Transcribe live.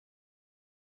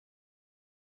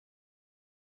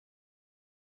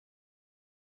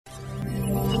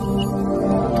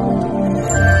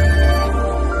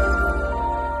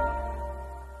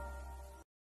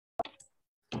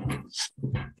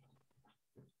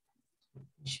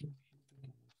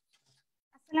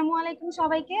আসসালামু আলাইকুম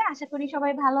সবাইকে, আশা করি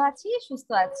সবাই ভালো আছি, সুস্থ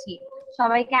আছি।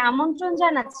 সবাইকে আমন্ত্রণ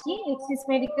জানাচ্ছি এক্সিস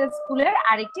মেডিকেল স্কুলের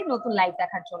আরেকটি নতুন লাইভ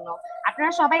দেখার জন্য।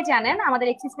 আপনারা সবাই জানেন আমাদের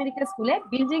এক্সিস মেডিকেল স্কুলে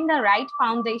বিল্ডিং দ্য রাইট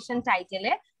ফাউন্ডেশন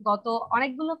টাইটেলে গত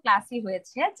অনেকগুলো ক্লাসই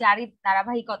হয়েছে, যারই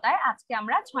ধারাবাহিকতায় আজকে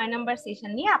আমরা 6 নম্বর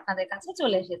সেশন নিয়ে আপনাদের কাছে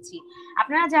চলে এসেছি।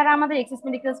 আপনারা যারা আমাদের এক্সিস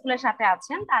মেডিকেল স্কুলের সাথে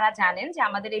আছেন তারা জানেন যে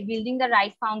আমাদের এই বিল্ডিং দ্য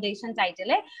রাইট ফাউন্ডেশন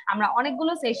টাইটেলে আমরা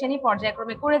অনেকগুলো সেশনই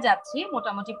পর্যায়ক্রমে করে যাচ্ছি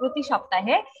মোটামুটি প্রতি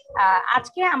সপ্তাহে।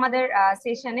 আজকে আমাদের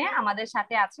সেশনে আমাদের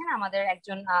সাথে আছেন আমাদের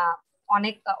একজন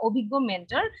অনেক অভিজ্ঞ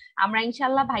মেন্টর। আমরা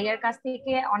ইনশাল্লাহ ভাইয়ার কাছ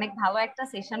থেকে অনেক ভালো একটা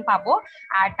সেশন পাবো।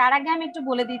 আর তার আগে আমি একটু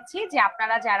বলে দিচ্ছি যে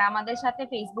আপনারা যারা আমাদের সাথে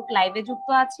ফেসবুক লাইভে যুক্ত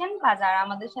আছেন বা যারা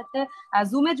আমাদের সাথে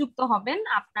জুমে যুক্ত হবেন,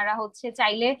 আপনারা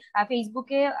চাইলে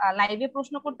ফেসবুকে লাইভে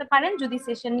প্রশ্ন করতে পারেন যদি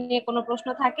সেশন নিয়ে কোনো প্রশ্ন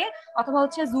থাকে, অথবা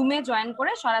জুমে জয়েন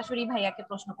করে সরাসরি ভাইয়াকে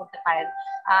প্রশ্ন করতে পারেন।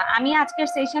 আমি আজকের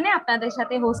সেশনে আপনাদের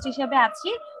সাথে হোস্ট হিসেবে আছি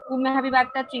উম্মে হাবিবা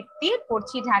আক্তার তৃপ্তি,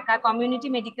 পড়ছি ঢাকা কমিউনিটি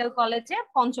মেডিকেল কলেজে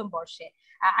 5ম বর্ষে।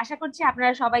 আশা করছি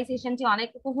আপনারা সবাই সেশনটি অনেক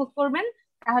উপভোগ করবেন।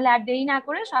 তাহলে আর দেরি না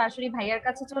করে সরাসরি ভাইয়ার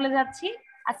কাছে চলে যাচ্ছি।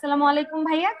 আসসালামু আলাইকুম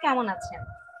ভাইয়া, কেমন আছেন?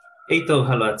 এই তো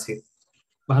ভালো আছি,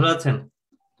 ভালো আছেন?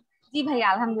 জি ভাইয়া,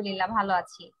 আলহামদুলিল্লাহ ভালো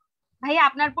আছি। ভাইয়া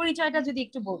আপনার পরিচয়টা যদি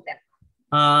একটু বলতেন।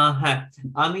 হ্যাঁ,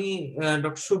 আমি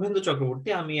ডক্টর শুভেন্দু চক্রবর্তী।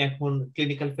 আমি এখন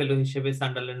ক্লিনিক্যাল ফেলো হিসেবে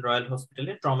সান্ডারল্যান্ড রয়্যাল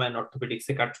হসপিটালে ট্রমা এন্ড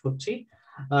অর্থোপেডিক্সে কাজ করছি।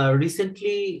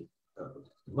 রিসেন্টলি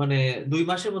মানে 2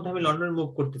 মাসের মধ্যে আমি লন্ডন মুভ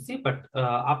করতেছি, বাট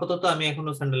আপাতত আমি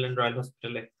এখনো সান্ডারল্যান্ড রয়্যাল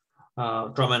হসপিটালে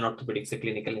ট্রমা এন্ড অর্থোপেডিক্সে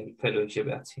ক্লিনিক্যাল ফেলো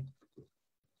হিসেবে আছি।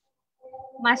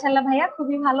 মাশাআল্লাহ ভাইয়া,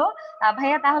 খুবই ভালো।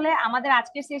 ভাইয়া তাহলে আমাদের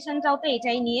আজকের সেশনটাও তো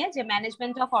এটাই নিয়ে, যে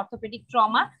ম্যানেজমেন্ট অফ অর্থোপেডিক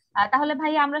ট্রমা। তাহলে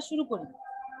ভাইয়া আমরা শুরু করি।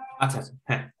 আচ্ছা আচ্ছা,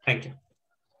 হ্যাঁ, থ্যাংক ইউ।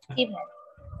 জি ভাইয়া।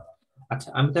 আচ্ছা,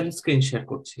 আমি তাহলে স্ক্রিন শেয়ার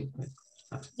করছি।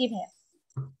 জি ভাইয়া।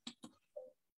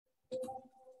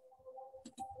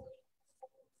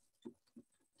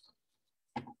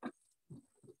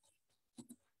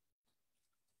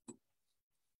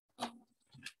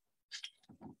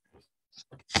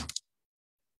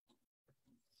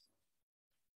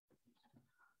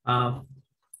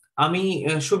 আমি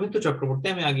শুভেন্দু চক্রবর্তী।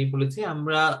 আমি আগেই বলেছি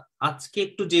আমরা আজকে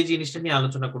একটু যে জিনিসটা নিয়ে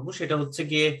আলোচনা করব সেটা হচ্ছে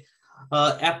গিয়ে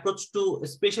approach to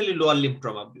specially lower limb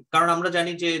trauma. কারণ আমরা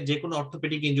জানি যে কোনো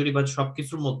অর্থোপেডিক ইনজুরি বা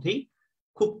সবকিছুর মধ্যেই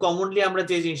খুব কমনলি আমরা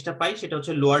যে জিনিসটা পাই সেটা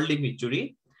হচ্ছে লোয়ার লিম্ব ইনজুরি।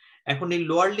 এখন এই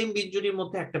লোয়ার লিম্ব ইনজুরির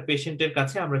মধ্যে একটা পেশেন্টের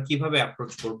কাছে আমরা কিভাবে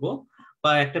অ্যাপ্রোচ করব,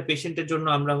 বা একটা পেশেন্টের জন্য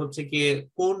আমরা গিয়ে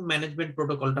কোন ম্যানেজমেন্ট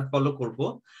প্রোটোকলটা ফলো করব,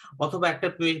 অথবা একটা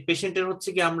পেশেন্টের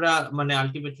গিয়ে আমরা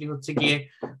আলটিমেটলি গিয়ে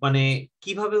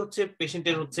কিভাবে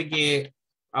পেশেন্টের গিয়ে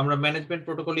আমরা ম্যানেজমেন্ট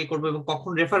প্রোটোকল করব এবং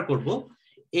কখন রেফার করব,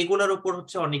 এগুলোর উপর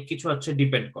অনেক কিছু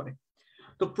ডিপেন্ড করে।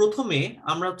 তো প্রথমে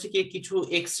আমরা গিয়ে কিছু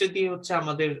এক্সরে দিয়ে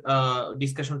আমাদের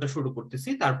ডিসকাশনটা শুরু করতেছি,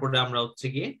 তারপরে আমরা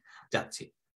গিয়ে যাচ্ছি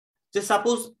যে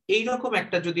সাপোজ এইরকম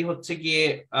একটা যদি গিয়ে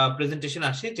প্রেজেন্টেশন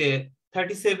আসে যে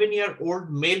 37-year-old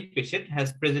male patient has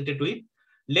presented with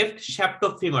left shaft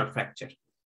of femur fracture.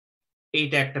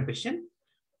 এইটা একটা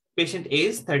patient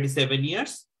age 37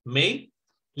 years, male,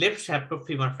 left shaft of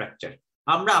femur fracture.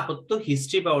 আমরা আপাতত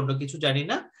হিস্ট্রি বা অন্য কিছু জানি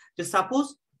না, যে suppose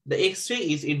the x-ray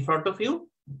is in front of you,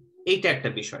 এইটা একটা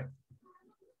বিষয়।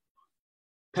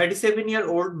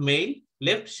 37-year-old male,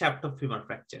 left shaft of femur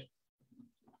fracture.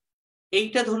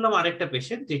 এইটা ধরলাম আরেকটা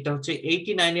পেশেন্ট, যেটা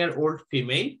 89-year-old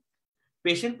female,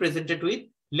 patient presented with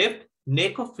left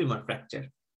neck of femur fracture.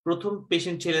 প্রথম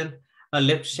পেশেন্ট ছিলেন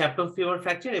left shaft of femur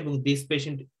fracture এবং this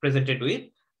patient presented with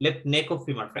left neck of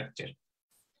femur fracture.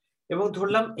 এবং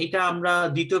ধরলাম এটা আমরা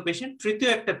দ্বিতীয় পেশেন্ট। তৃতীয়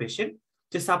একটা পেশেন্ট,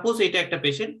 যে সাপোজ এটা একটা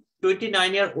patient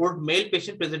 29-year-old male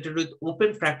patient presented with open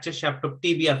fracture shaft of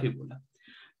tibia fibula.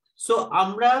 So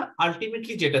আমরা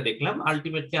আলটিমেটলি যেটা দেখলাম,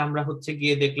 আমরা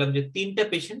গিয়ে দেখলাম যে তিনটা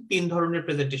পেশেন্ট তিন ধরনের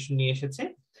প্রেজেন্টেশন নিয়ে এসেছে।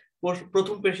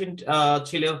 প্রথম পেশেন্ট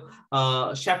ছিল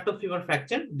শ্যাফট অফ ফিমার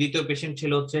ফ্র্যাকচার, দ্বিতীয় পেশেন্ট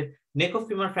ছিল নেক অফ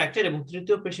ফিমার ফ্র্যাকচার, এবং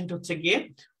তৃতীয় পেশেন্ট গিয়ে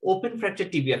ওপেন ফ্র্যাকচার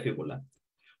টিবিয়া ফিবুলা।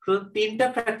 তিনটা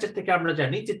ফ্র্যাকচার থেকে আমরা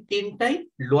জানি যে তিনটাই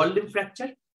লোয়ার লিম্ব ফ্র্যাকচার।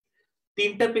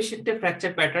 তিনটা পেশেন্টের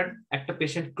ফ্র্যাকচার প্যাটার্ন, একটা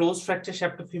patient close fracture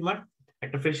shaft of femur,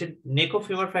 একটা patient neck of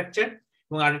femur fracture,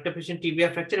 এবং আরেকটা পেশেন্ট টিবিয়া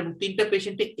ফ্র্যাকচার। এবং তিনটা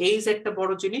পেশেন্টে এইজ একটা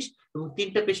বড় জিনিস, এবং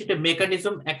তিনটা পেশেন্টের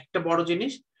মেকানিজম একটা বড়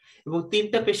জিনিস, এবং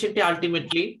তিনটা পেশেন্টে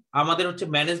আলটিমেটলি আমাদের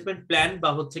ম্যানেজমেন্ট প্ল্যান বা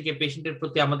গিয়ে পেশেন্টের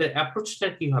প্রতি আমাদের অ্যাপ্রোচটা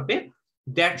কি হবে,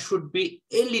 that should B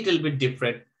a little bit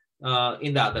different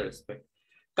in the other respect.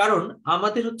 কারণ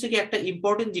আমাদের গিয়ে একটা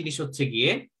ইম্পর্টেন্ট জিনিস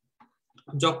গিয়ে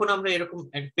যখন আমরা এরকম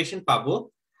এক পেশেন্ট পাবো,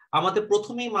 আমাদের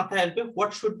প্রথমেই মাথায় আসবে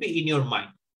what should be in your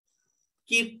mind.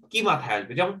 কি মাথায়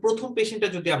আসবে? যেমন প্রথম পেশেন্টটা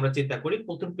যদি আমরা চিন্তা করি,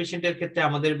 প্রথম পেশেন্টের ক্ষেত্রে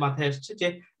আমাদের মাথায় আসছে যে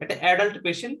একটা adult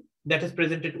patient that is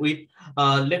presented with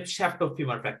left shaft of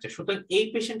femur fracture. সুতরাং এই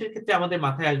পেশেন্টের ক্ষেত্রে আমাদের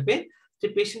মাথায় আসবে যে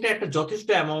পেশেন্টের একটা যথেষ্ট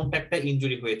অ্যামাউন্ট একটা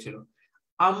ইনজুরি হয়েছিল।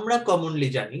 আমরা কমনলি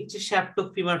জানি যে shaft of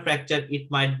femur fracture it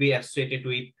might be associated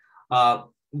with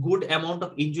good amount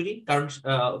of injury, কারণ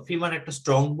ফিমার একটা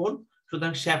স্ট্রং বোন,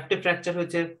 সুতরাং শ্যাফটে ফ্র্যাকচার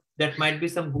হয়েছে, that might be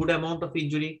some good amount of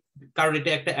injury, কারণ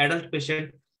এটা একটা অ্যাডাল্ট পেশেন্ট,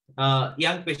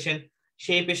 ইয়াং পেশেন্ট,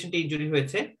 সেই পেশেন্টে ইনজুরি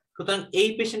হয়েছে। সুতরাং এই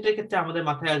পেশেন্টের ক্ষেত্রে আমাদের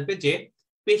মাথায় আসবে যে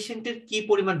পেশেন্টের কি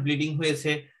পরিমাণ ব্লিডিং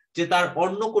হয়েছে, যে তার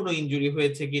অন্য কোনো ইনজুরি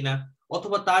হয়েছে কিনা,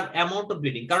 অথবা তার অ্যামাউন্ট অফ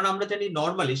ব্লিডিং। কারণ আমরা জানি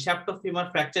নর্মালি শ্যাফট অফ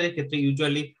ফিমার ফ্র্যাকচারের ক্ষেত্রে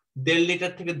ইউজুয়ালি 1.5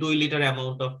 লিটার থেকে 2 litre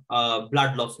amount of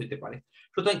blood loss হতে পারে।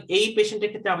 সুতরাং এই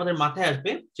পেশেন্টের ক্ষেত্রে আমাদের মাথায়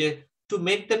আসবে যে to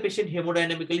make the patient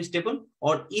hemodynamically stable,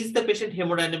 or is the patient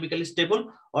hemodynamically stable,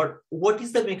 or what is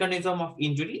the mechanism of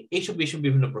injury, এইসব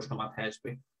বিভিন্ন প্রশ্ন মাথায় আসবে।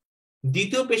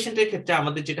 দ্বিতীয় পেশেন্টের ক্ষেত্রে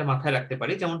আমাদের যেটা মাথায় রাখতে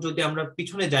পারি, যেমন যদি আমরা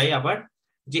পিছনে যাই আবার,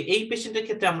 যে এই পেশেন্টের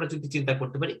ক্ষেত্রে আমরা যদি চিন্তা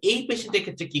করতে পারি এই পেশেন্টের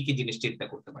ক্ষেত্রে কি কি জিনিস চিন্তা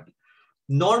করতে পারি।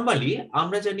 নর্মালি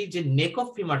আমরা জানি যে নেক of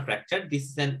femur fracture, this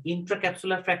is an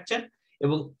ইন্ট্রাক্যাপসুলার fracture,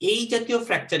 এবং এই জাতীয়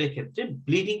ফ্র্যাকচারের ক্ষেত্রে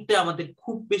ব্লিডিংটা আমাদের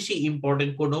খুব বেশি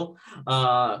ইম্পর্টেন্ট কোনো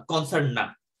কনসার্ন না।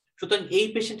 সুতরাং এই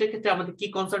পেশেন্টের ক্ষেত্রে আমাদের কি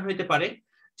কনসার্ন হইতে পারে,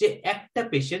 যে একটা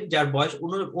পেশেন্ট যার বয়স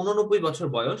 89 বছর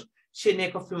বয়স, সে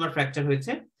নেক অফ ফিমার ফ্র্যাকচার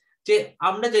হয়েছে। যে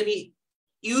আমরা জানি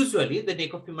usually the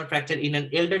neck of femur fracture in an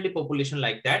elderly population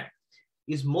like that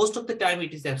is most of the time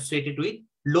it is associated with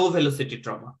low velocity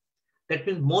trauma. That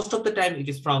means most of the time it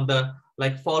is from the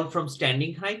like fall from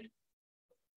standing height,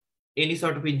 any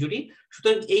sort of injury.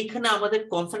 সুতরাং এইখানে আমাদের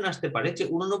concern আসতে পারে যে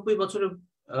 89 বছরের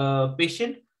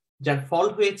patient যার ফল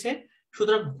হয়েছে,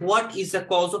 সুতরাং what is the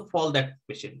cause of fall that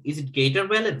patient? Is it gait or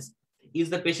balance? Is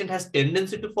the patient has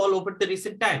tendency to fall over the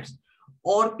recent times?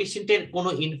 Or পেশেন্টের কোনো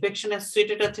ইনফেকশন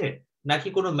অ্যাসোসিয়েটেড আছে, নাকি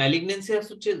কোনো ম্যালিগন্যান্সি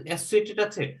অ্যাসোসিয়েটেড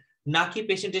আছে, নাকি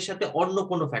পেশেন্টের সাথে অন্য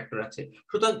কোনো ফ্যাক্টর আছে।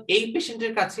 সুতরাং এই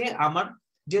পেশেন্টের কাছে আমার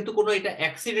যেহেতু কোনো এটা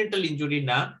অ্যাক্সিডেন্টাল ইনজুরি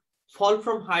না, ফল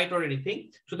ফ্রম হাইট অর এনিথিং,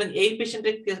 সুতরাং এই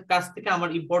পেশেন্টের কাছ থেকে আমার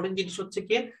ইম্পর্টেন্ট জিনিস হচ্ছে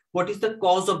কি, what is the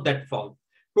cause of that ফল।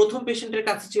 প্রথম পেশেন্টের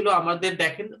কাছে ছিল আমাদের,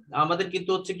 দেখেন আমাদের কিন্তু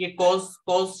হচ্ছে কি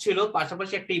কজ ছিল,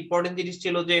 পাশাপাশি একটা ইম্পর্টেন্ট জিনিস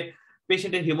ছিল যে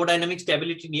পেশেন্টের হিমোডাইনামিক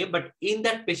স্ট্যাবিলিটি নিয়ে, বাট ইন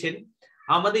দ্যাট পেশেন্ট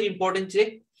আমাদের ইম্পর্টেন্ট যে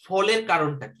ফলের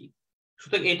কারণটা কি।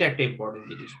 সুতরাং এটা একটা ইম্পর্টেন্ট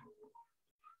জিনিস।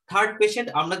 থার্ড পেশেন্ট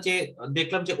আমরা যে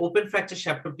দেখলাম যে ওপেন ফ্র্যাকচার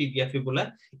শ্যাফটোটিবিয়া ফিবুলা,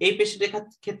 এই পেশেন্টের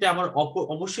ক্ষেত্রে আমার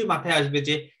অবশ্যই মাথায় আসবে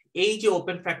যে এই যে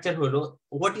ওপেন ফ্র্যাকচার হলো,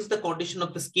 what is the condition of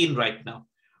the skin right now,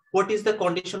 what is the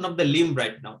condition of the limb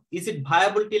right now, is it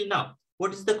viable till now,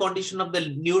 what is the condition of the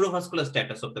neurovascular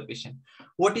status of the patient,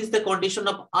 what is the condition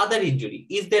of other injury,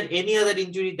 is there any other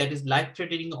injury that is life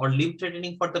threatening or limb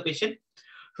threatening for the patient.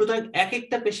 সুতরাং এক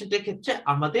একটা পেশেন্টের ক্ষেত্রে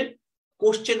আমাদের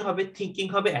question হবে, thinking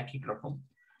হবে এক এক রকম।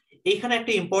 এইখানে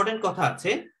একটা ইম্পর্টেন্ট কথা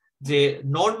আছে যে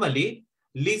normally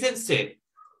legend shed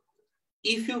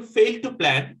if you fail to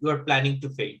plan you are planning to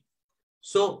fail.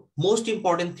 So most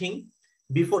important thing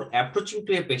before approaching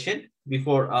to a patient,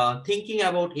 before thinking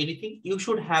about anything, you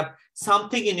should have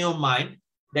something in your mind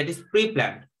that is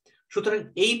pre-planned. সুতরাং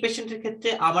এই পেশেন্টের ক্ষেত্রে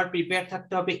আমার prepare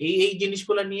থাকতে হবে এই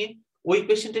জিনিসগুলো নিয়ে, ওই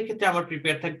পেশেন্টের ক্ষেত্রে আমার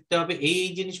প্রিপেয়ার থাকতে হবে এই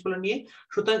জিনিসগুলো নিয়ে।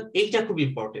 সুতরাং এইটা খুব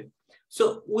important. So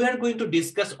we are going to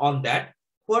discuss on that,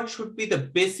 what should be the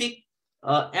basic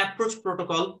approach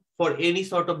protocol for any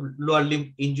sort of lower limb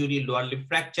injury, lower limb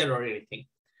fracture or anything.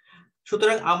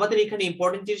 সুতরাং আমাদের এখানে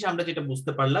ইম্পর্টেন্ট জিনিস আমরা যেটা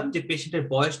বুঝতে পারলাম যে পেশেন্টের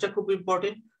বয়সটা খুব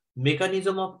important,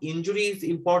 mechanism of injury is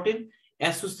important,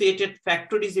 associated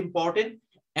factor is important,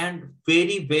 and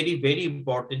very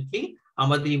importantly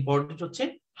আমাদের ইম্পর্টেন্ট হচ্ছে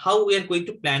how we are going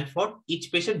to plan for each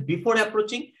patient before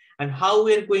approaching, and how we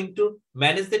are going to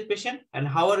manage that patient, and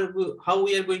how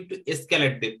we are going to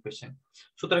escalate that patient.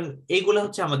 সুতরাং এইগুলো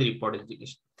হচ্ছে আমাদের important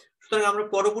জিনিস। সুতরাং আমরা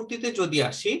পরবর্তীতে যদি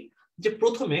আসি যে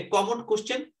প্রথমে common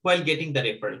question while getting the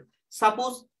referral.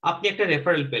 Suppose আপনি একটা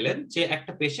রেফারেল পেলেন যে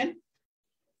একটা পেশেন্ট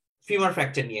ফিমার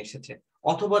ফ্র্যাকচার নিয়ে এসেছে,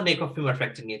 অথবা নেক অফ ফিমার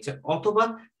ফ্র্যাকচার নিয়েছে, অথবা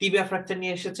টিবিয়া ফ্র্যাকচার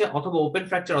নিয়ে এসেছে, অথবা ওপেন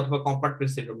ফ্র্যাকচার, অথবা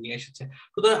কম্পার্টমেন্ট সিনড্রোম নিয়ে এসেছে।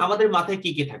 সুতরাং আমাদের মাথায় কি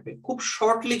কি থাকবে খুব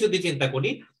শর্টলি যদি চিন্তা করি,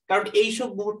 কারণ এইসব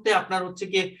মুহূর্তে আপনার হচ্ছে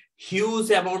কি হিউজ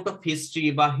অ্যামাউন্ট অফ হিস্ট্রি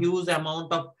বা হিউজ অ্যামাউন্ট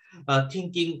অফ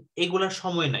থিঙ্কিং, এগুলার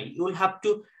সময় নাই। You will have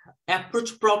to approach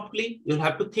promptly, you will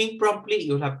have to think promptly,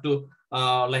 you will have to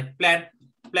like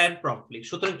plan promptly.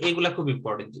 সুতরাং এইগুলা খুব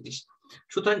ইম্পর্টেন্ট জিনিস।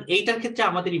 সুতরাং এইটার ক্ষেত্রে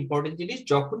আমাদের ইম্পর্টেন্ট জিনিস,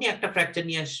 যখনই একটা ফ্র্যাকচার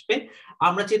নিয়ে আসবে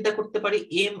আমরা চিন্তা করতে পারি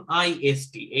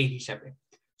MIST এই হিসাবে।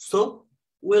 So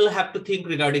will have to think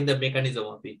regarding the mechanism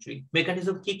of injury.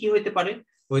 Mechanism কি কি হইতে পারে,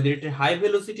 whether it is high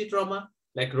velocity trauma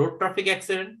like road traffic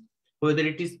accident, whether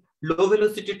it is low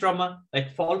velocity trauma like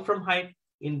fall from height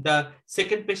in the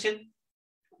second patient,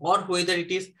 or whether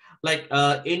it is like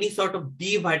any sort of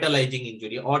devitalizing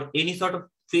injury or any sort of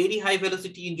very high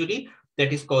velocity injury that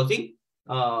is causing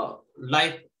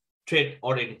life threat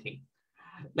or anything.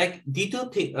 Like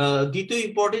দ্বিতীয়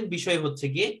important বিষয় হচ্ছে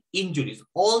গিয়ে injuries,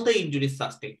 all the injuries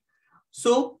sustain.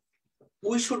 So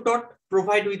we should not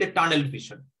provide with a tunnel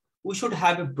vision. We should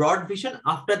have a broad vision.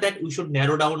 After that, we should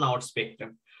narrow down our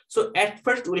spectrum. So at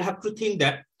first, we'll have to think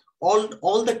that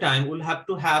all the time we'll have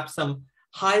to have some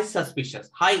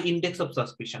high index of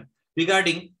suspicion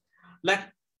regarding, like,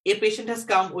 a patient has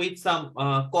come with some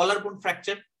collarbone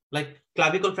fracture, like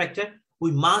clavicle fracture.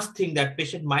 We must think that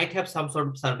patient might have some sort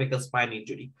of cervical spine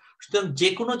injury. সুতরাং যে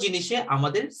কোনো জিনিসে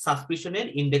আমাদের সাসপিশনের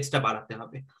ইন্ডেক্সটা বাড়াতে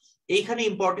হবে। এইখানে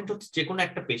important হচ্ছে যে কোনো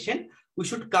একটা patient we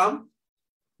should come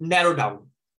narrow down.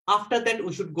 After that,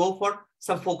 we should go for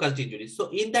some focused injuries. So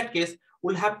in that case,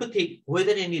 we'll have to think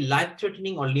whether any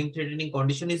life-threatening or limb-threatening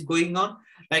condition is going on,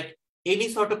 like any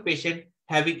sort of patient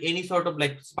having any sort of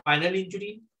like spinal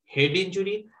injury, head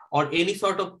injury, or any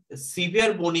sort of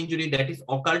severe bone injury that is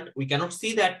occult. We cannot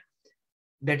see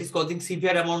that is causing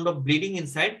severe amount of bleeding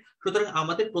inside. সুতরাং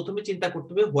আমাদের প্রথমে চিন্তা করতে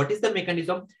হবে what is the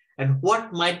mechanism and what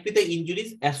might be the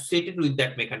injuries associated with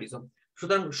that mechanism.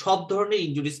 সুতরাং সব ধরনের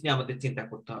injuries নিয়ে আমাদের চিন্তা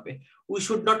করতে হবে। We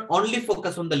should not only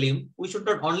focus on the limb, we should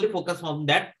not only focus on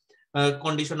that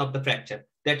condition of the fracture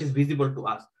that is visible to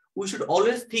us. We should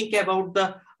always think about the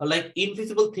like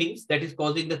invisible things that is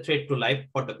causing the threat to life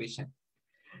for the patient.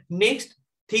 Next,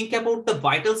 think about the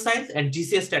vital signs and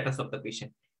GCS status of the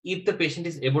patient. If the patient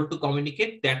is able to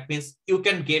communicate, that means you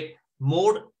can get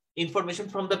more information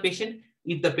from the patient.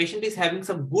 If the patient is having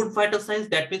some good vital signs,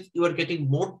 that means you are getting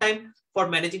more time for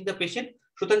managing the patient.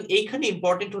 সুতরাং এইখানে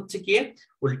important হচ্ছে কি,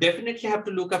 we'll definitely have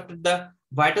to look after the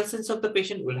vital signs of the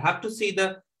patient. We'll have to see the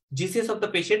GCS of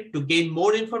the patient to gain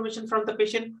more information from the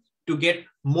patient, to get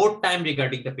more time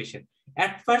regarding the patient.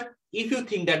 At first, if you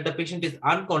think that the patient is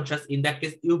unconscious, in that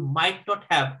case, you might not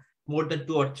have more than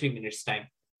 2 or 3 minutes time.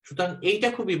 সুতরাং এইটা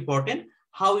খুব important,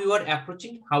 how you are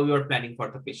approaching, how you are planning for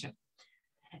the patient.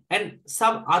 And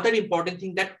some other important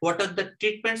thing, that what are the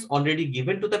treatments already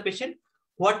given to the patient,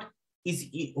 what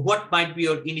might be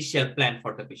your initial plan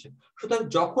for the patient. সুতরাং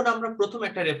যখন আমরা প্রথম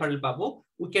একটা referral পাবো,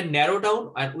 we can narrow down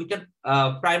and we can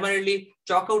primarily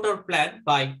chalk out our plan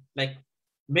by like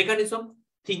mechanism,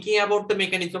 thinking about the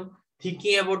mechanism,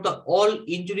 thinking about the all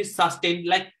injuries sustained,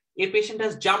 like a patient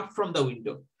has jumped from the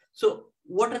window. So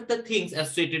what are the things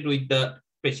associated with the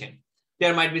patient?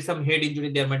 There might be some head injury,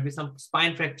 there might be some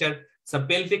spine fracture, some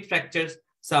pelvic fractures,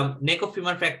 some neck of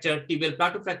femur fracture, tibial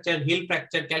plateau fracture, heel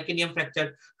fracture, calcaneum fracture.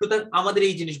 সুতরাং আমাদের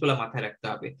এই জিনিসগুলো মাথায় রাখতে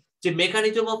হবে যে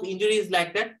mechanism of injury is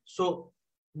like that, so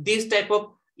this type of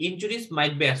injuries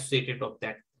might be associated of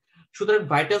that. সুতরাং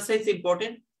vital signs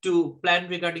important to plan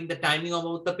regarding the timing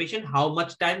about the patient, how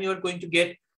much time you are going to get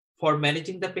for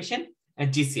managing the patient, and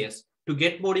GCS to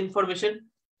get more information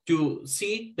to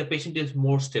see the patient is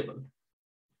more stable,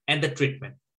 and the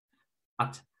treatment.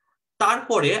 আচ্ছা,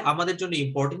 তারপরে আমাদের জন্য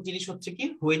important জিনিস হচ্ছে কি,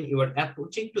 when you are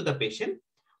approaching to the patient,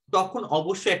 তখন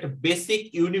অবশ্যই একটা basic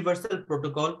universal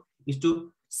protocol is to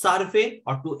survey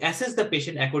or to assess the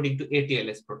patient according to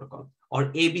ATLS protocol or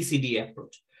ABCD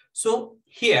approach. So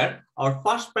here our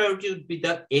first priority would be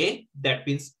the A, that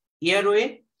means airway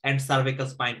and cervical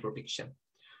spine protection.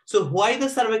 So why the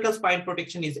cervical spine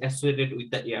protection is associated with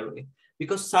the airway?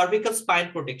 Because cervical spine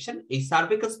protection, a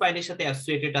cervical spine এর সাথে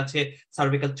associated আছে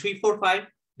cervical 3-4-5,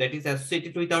 that is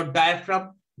associated with our diaphragm.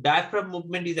 Diaphragm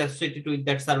movement is associated with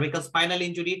that cervical spinal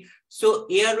injury. So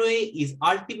airway is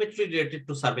ultimately related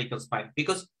to cervical spine,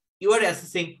 because you are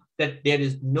assessing that there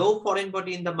is no foreign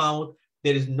body in the mouth,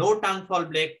 there is no tongue fall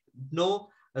black, no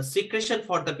secretion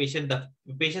for the patient. The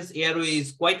patient's airway is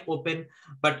quite open,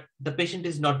 but the patient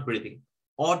is not breathing,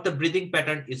 or the breathing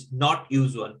pattern is not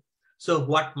usual. So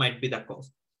what might be the cause?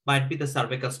 Might be the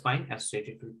cervical spine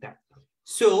associated with that.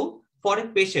 So for a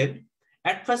patient,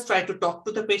 at first try to talk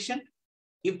to the patient.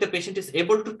 If the patient is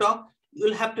able to talk,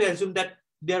 you'll have to assume that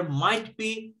there might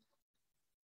be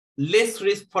less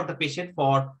risk for the patient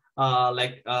for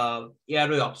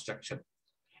airway obstruction.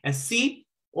 And see,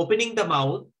 opening the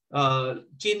mouth,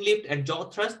 chin lift and jaw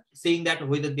thrust, seeing that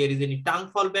whether there is any tongue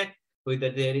fallback, whether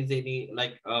there is any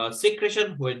secretion,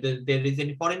 whether there is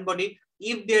any foreign body.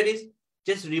 If there is,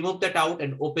 just remove that out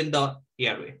and open the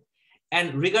airway. And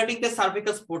regarding the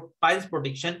cervical spine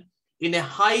protection, in a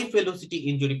high velocity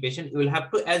injury patient, you will have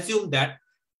to assume that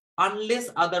unless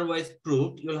otherwise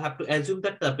proved, you'll have to assume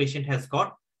that the patient has got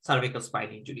cervical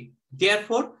spine injury.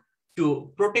 Therefore, to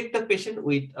protect the patient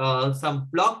with some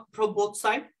block from both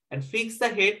sides and fix the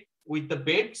head with the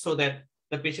bed so that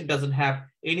the patient doesn't have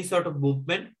any sort of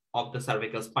movement of the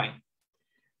cervical spine.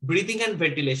 Breathing and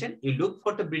ventilation, you look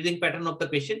for the breathing pattern of the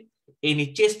patient, any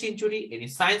chest injury, any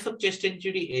signs of chest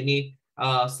injury, any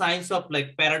signs of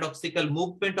paradoxical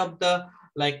movement of the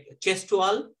chest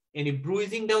wall, any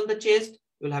bruising down the chest,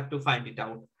 you'll have to find it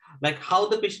out. Like how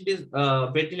the patient is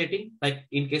ventilating, like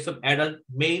in case of adult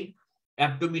male,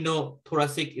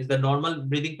 abdominothoracic is the normal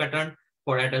breathing pattern.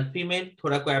 For adult female,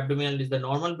 thoracoabdominal is the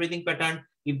normal breathing pattern.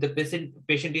 If the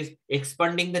patient is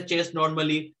expanding the chest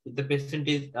normally, if the patient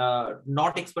is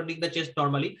not expanding the chest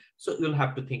normally, so you'll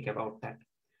have to think about that.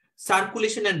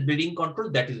 Circulation and bleeding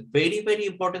control, that is very, very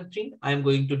important thing. I am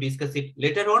going to discuss it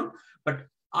later on, but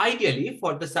ideally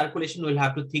for the circulation, we'll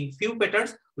have to think few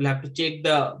patterns. We'll have to check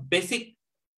the basic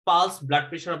pulse, blood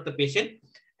pressure of the patient.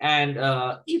 And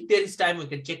if there is time, we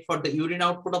can check for the urine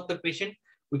output of the patient.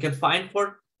 We can find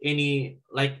for any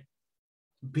like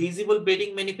visible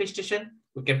bleeding manifestation.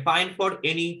 We can find for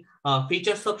any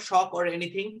features of shock or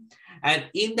anything. And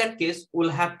in that case, we'll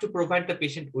have to provide the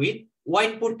patient with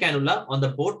wide bore cannula on the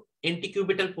both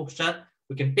antecubital posture.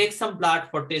 We can take some blood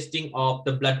for testing of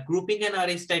the blood grouping and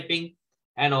RH typing,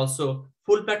 and also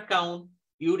full blood count,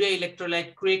 urea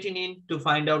electrolyte, creatinine to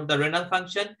find out the renal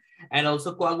function, and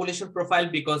also coagulation profile,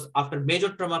 because after major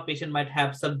trauma, patient might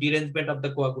have some derangement of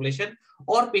the coagulation,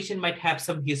 or patient might have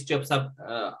some history of some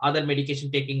other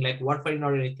medication taking like warfarin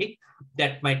or anything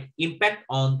that might impact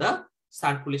on the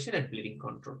circulation and bleeding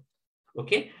control.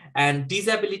 Okay, and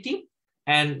disability,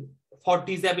 and for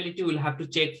disability, we'll have to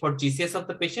check for GCS of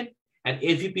the patient and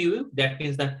AVPU, that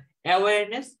means the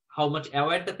awareness, how much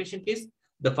aware the patient is,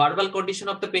 the verbal condition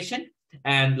of the patient,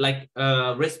 and like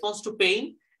response to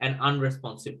pain and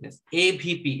unresponsiveness.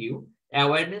 AVPU,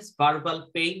 awareness, verbal,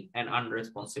 pain, and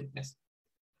unresponsiveness.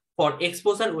 For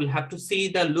exposure, we'll have to see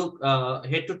the look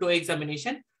head-to-toe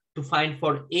examination to find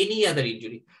for any other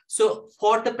injury. So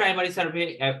for the primary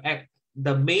survey,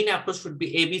 the main approach should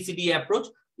be ABCD approach.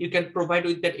 You can provide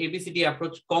with that ABCD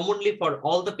approach commonly for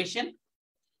all the patient,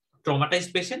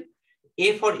 traumatized patient.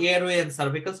 A for airway and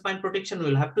cervical spine protection,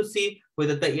 we'll have to see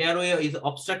whether the airway is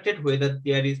obstructed, whether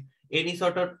there is any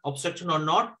sort of obstruction or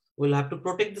not. We'll have to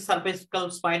protect the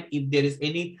cervical spine if there is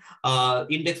any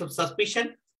index of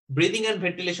suspicion. Breathing and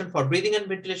ventilation, for breathing and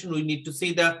ventilation, we need to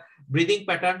see the breathing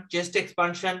pattern, chest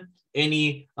expansion,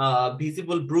 any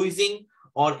visible bruising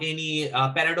or any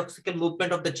paradoxical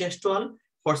movement of the chest wall.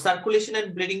 For circulation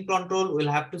and bleeding control,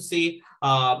 we'll have to see,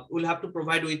 we'll have to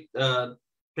provide with,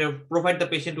 provide the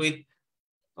patient with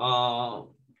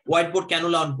wide bore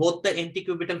cannula on both the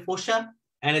antecubital fossa,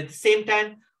 and at the same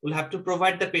time, we'll have to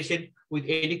provide the patient with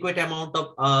adequate amount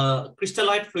of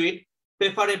crystalloid fluid,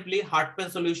 preferably heartburn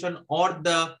solution or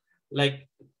the like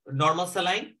normal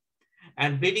saline.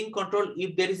 And bleeding control,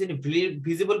 if there is any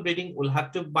visible bleeding, we'll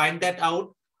have to bind that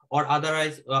out, or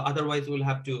otherwise we'll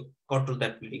have to control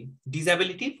that bleeding.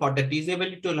 Disability, for the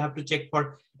disability, we'll have to check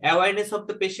for awareness of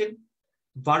the patient,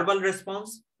 verbal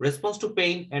response, response to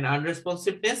pain and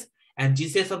unresponsiveness, and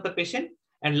GCS of the patient.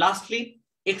 And lastly,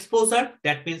 exposure,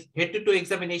 that means head-to-toe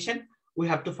examination. We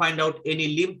have to find out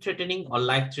any limb-threatening or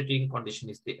life-threatening condition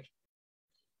is there.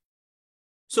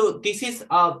 So this is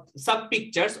some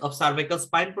pictures of cervical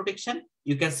spine protection.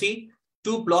 You can see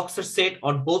two blocks are set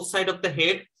on both sides of the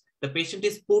head. The patient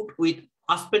is put with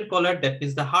aspen collar, that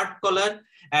is the hard collar,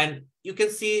 and you can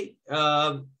see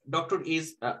doctor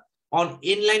is on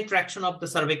inline traction of the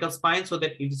cervical spine so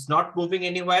that it is not moving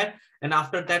anywhere. And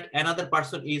after that, another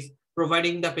person is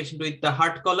providing the patient with the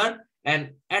hard collar. And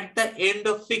at the end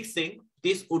of fixing,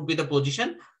 this would be the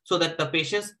position so that the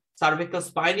patient's cervical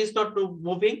spine is not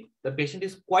moving. The patient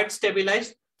is quite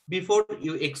stabilized before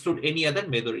you exclude any other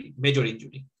major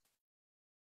injury.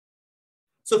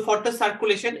 So for the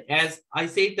circulation, as I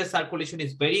said, the circulation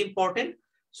is very important.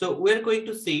 So we're going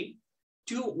to see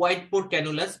two wide bore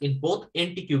cannulas in both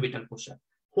antecubital fossa.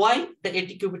 Why the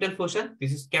antecubital fossa?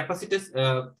 This is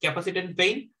capacitant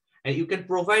vein, and you can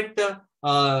provide the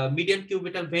median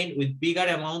cubital vein with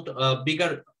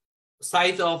bigger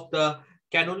size of the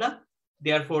cannula.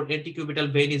 Therefore,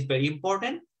 antecubital vein is very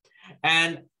important.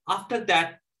 And after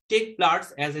that, take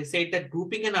bloods. As I said, that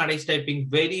grouping and RH typing,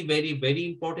 very, very, very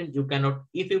important. You cannot,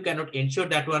 if you cannot ensure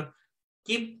that one,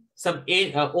 keep some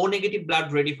O negative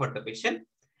blood ready for the patient.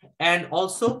 And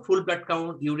also full blood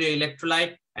count, urea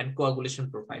electrolyte, and coagulation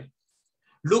profile.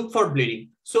 Look for bleeding.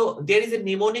 So there is a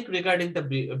mnemonic regarding the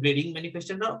bleeding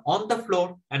manifestation on the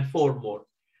floor and 4 more.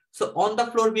 So on the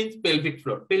floor means pelvic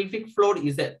floor. Pelvic floor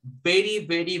is a very,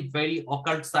 very, very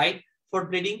occult site for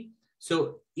bleeding.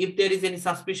 So if there is any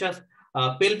suspicious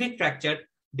pelvic fracture,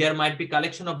 there might be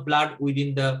collection of blood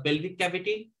within the pelvic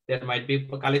cavity. There might be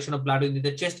a collection of blood within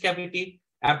the chest cavity,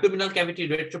 abdominal cavity,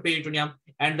 retroperitoneum,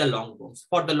 and the long bones.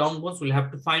 For the long bones, we'll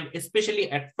have to find, especially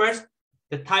at first,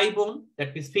 the thigh bone,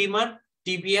 that is femur,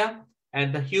 tibia,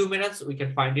 and the humerus. We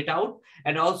can find it out.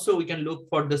 And also we can look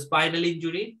for the spinal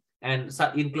injury, and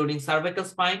including cervical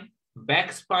spine,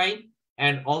 back spine,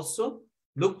 and also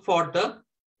look for the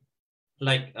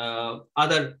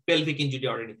other pelvic injury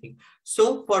or anything.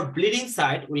 So for bleeding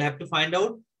side, we'll have to find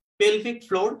out pelvic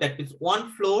floor, that is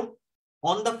one floor,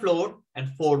 on the floor,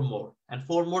 and four more. And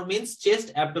four more means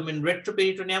chest, abdomen,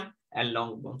 retroperitoneum, and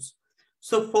long bones.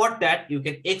 So for that, you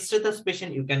can X-ray the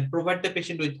patient, you can provide the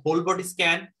patient with whole body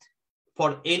scan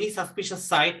for any suspicious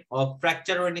site of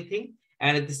fracture or anything.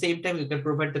 And at the same time, you can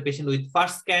provide the patient with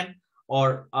first scan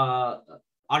or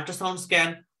ultrasound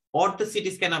scan or the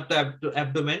CT scan of the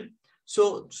abdomen.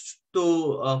 So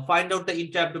to find out the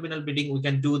intra-abdominal bleeding, we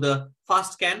can do the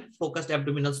first scan, focused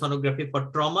abdominal sonography for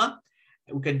trauma.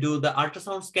 We can do the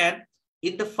ultrasound scan.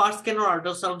 In the first scan or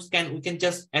ultrasound scan, we can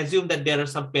just assume that there are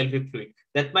some pelvic fluid.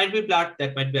 That might be blood,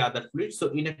 that might be other fluid. So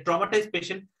in a traumatized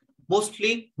patient,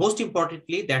 most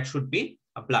importantly, that should be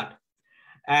a blood.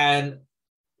 And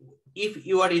if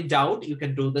you are in doubt, you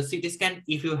can do the CT scan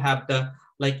if you have the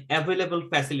available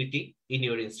facility in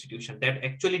your institution. That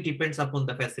actually depends upon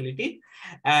the facility.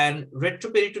 And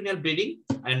retroperitoneal bleeding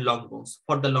and long bones.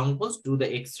 For the long bones, do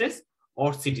the X-rays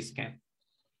or CT scan.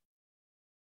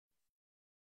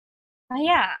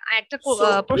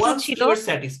 So once you are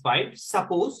satisfied,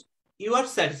 suppose you are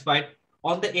satisfied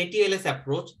on the ATLS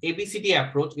approach, ABCD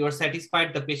approach, you are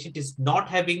satisfied the patient is not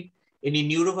having any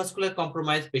neurovascular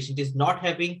compromise, patient is not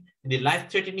having any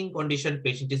life-threatening condition,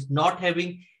 patient is not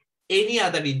having any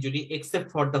other injury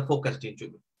except for the focused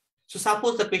injury. So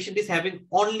suppose the patient is having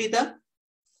only the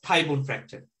thigh bone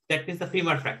fracture, that means the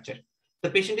femur fracture. The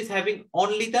patient is having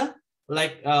only the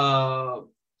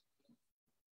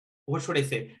what should I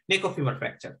say, neck of femur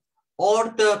fracture or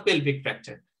the pelvic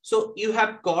fracture. So you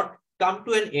have come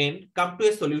to an end, come to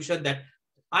a solution that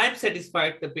I am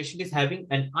satisfied the patient is having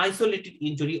an isolated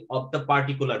injury of the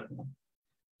particular bone.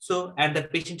 So, and the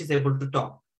patient is able to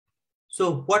talk.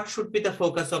 So what should be the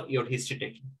focus of your history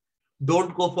taking?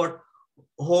 Don't go for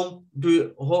home,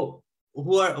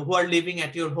 who are living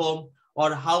at your home,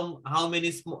 or how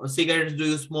many cigarettes do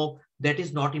you smoke. That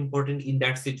is not important in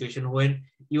that situation when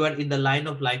you are in the line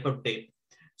of life or death.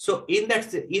 So in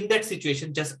that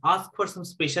situation, just ask for some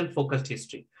special focused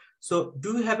history. So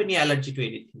do you have any allergy to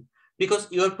anything? Because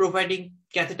you are providing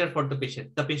catheter for the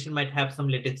patient. The patient might have some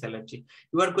latex allergy.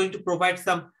 You are going to provide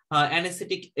some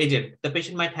anesthetic agent. The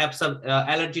patient might have some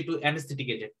allergy to anesthetic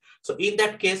agent. So in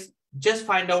that case, just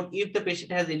find out if the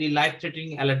patient has any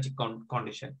life-threatening allergic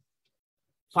condition.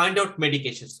 Find out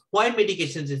medications. Why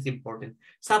medications is important?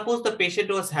 Suppose the patient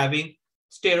was having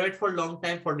steroid for a long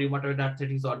time for rheumatoid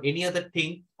arthritis or any other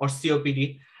thing or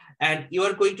COPD, and you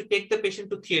are going to take the patient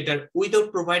to theater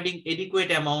without providing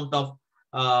adequate amount of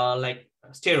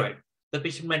steroid. The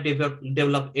patient might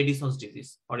develop Addison's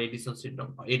disease or Addison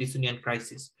syndrome or Addisonian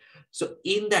crisis. So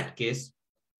in that case,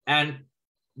 and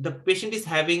the patient is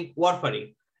having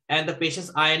warfarin and the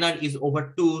patient's INR is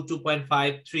over 2,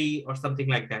 2.5, 3 or something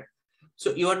like that.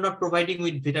 So you are not providing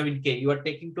with vitamin K. You are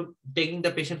taking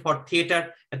the patient for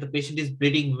theater and the patient is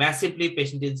bleeding massively,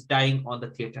 patient is dying on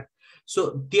the theater.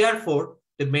 So therefore,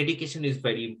 the medication is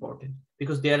very important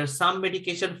because there are some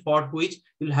medication for which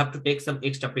you'll have to take some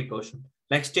extra precaution,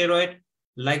 like steroid,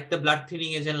 like the blood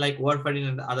thinning agent, like warfarin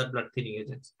and other blood thinning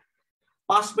agents.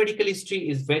 Past medical history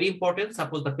is very important.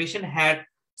 Suppose the patient had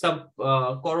some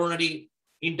coronary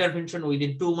intervention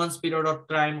within 2 months period of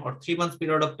time or 3 months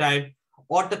period of time,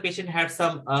 or the patient had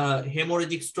some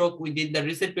hemorrhagic stroke within the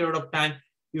recent period of time,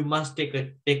 you must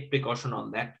take precaution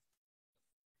on that.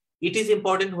 It is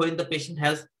important when the patient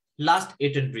has last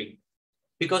eaten drink,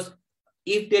 because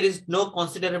if there is no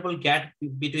considerable gap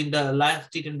between the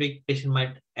last eaten drink, patient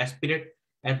might aspirate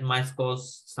and might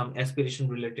cause some aspiration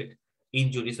related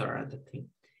injuries or other thing.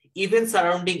 Even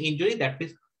surrounding injury, that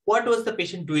means what was the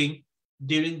patient doing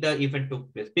during the event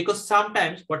took place? Because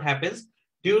sometimes what happens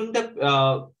during the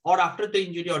or after the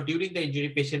injury or during the injury,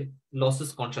 patient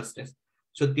loses consciousness.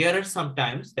 So there are some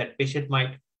times that patient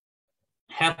might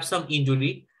have some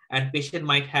injury and patient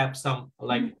might have some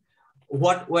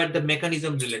what were the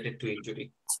mechanism related to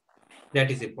injury.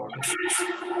 That is important. So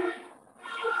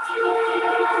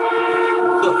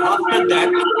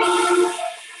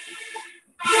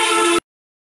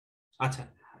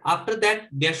after that,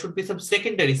 there should be some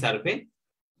secondary survey.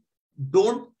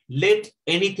 Don't let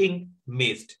anything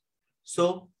missed.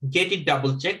 So get it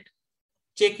double checked,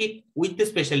 check it with the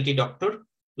specialty doctor.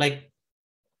 Like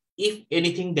if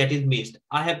anything that is missed,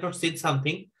 I have not seen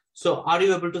something. So are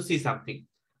you able to see something?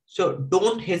 So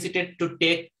don't hesitate to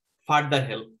take further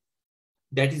help.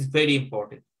 That is very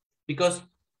important because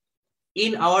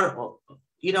in our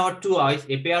 2 eyes,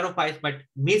 a pair of eyes might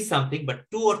miss something, but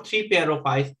 2 or 3 pair of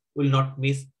eyes will not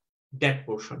miss that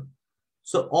portion.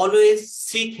 So always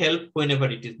seek help whenever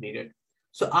it is needed.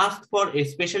 So ask for a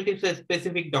specialty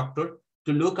specific doctor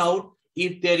to look out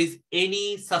if there is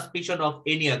any suspicion of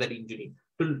any other injury,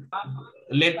 to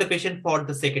let the patient for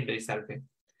the secondary survey.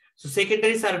 So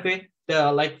secondary survey,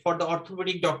 like for the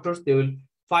orthopedic doctors, they will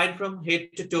find from head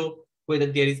to toe whether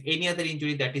there is any other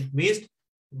injury that is missed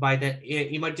by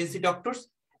the emergency doctors.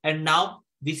 And now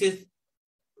this is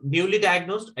newly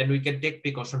diagnosed and we can take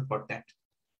precaution for that.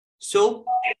 So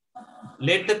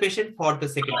let the patient for the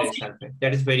secondary survey.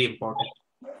 That is very important.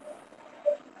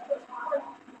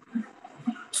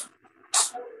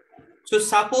 So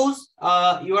suppose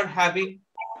you are having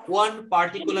one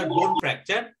particular bone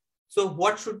fracture. So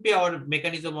what should be our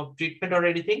mechanism of treatment or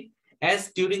anything?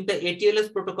 As during the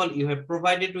ATLS protocol, you have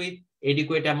provided with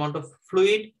adequate amount of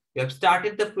fluid. You have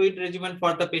started the fluid regimen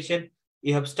for the patient.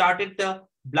 You have started the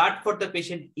blood for the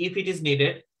patient if it is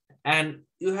needed. And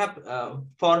you have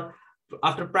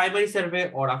after primary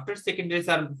survey or after secondary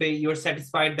survey, you are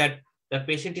satisfied that the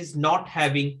patient is not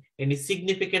having any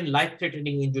significant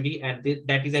life-threatening injury and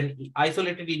that is an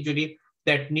isolated injury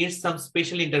that needs some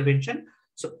special intervention.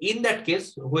 So in that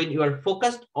case, when you are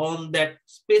focused on that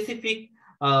specific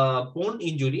bone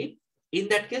injury, in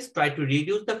that case, try to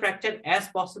reduce the fracture as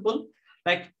possible.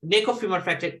 Like neck of femur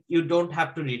fracture, you don't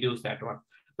have to reduce that one,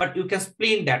 but you can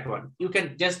spleen that one. You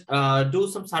can just do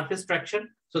some surface traction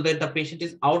so that the patient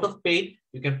is out of pain.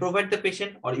 You can provide the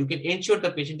patient, or you can ensure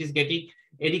the patient is getting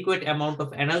adequate amount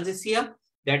of analgesia.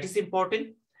 That is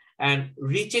important. And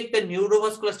recheck the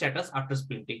neurovascular status after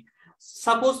splinting.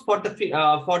 Suppose for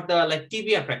the like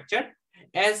tibia fracture,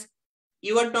 as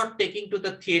you are not taking to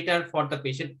the theater for the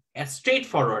patient as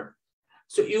straightforward.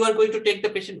 So you are going to take the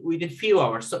patient within few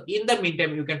hours. So in the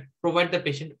meantime, you can provide the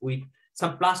patient with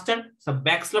some plaster, some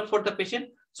back slab for the patient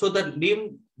so the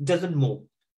limb doesn't move.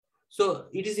 So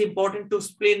it is important to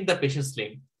splint the patient's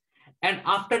limb. And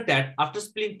after that, after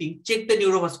splinting, check the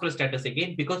neurovascular status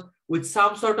again, because with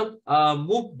some sort of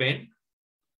movement,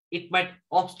 it might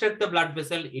obstruct the blood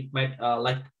vessel. It might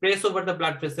like press over the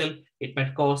blood vessel. It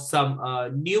might cause some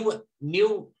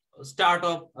new start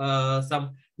of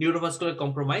some neurovascular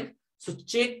compromise. So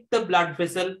check the blood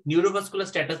vessel neurovascular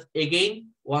status again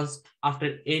once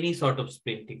after any sort of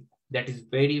splinting. That is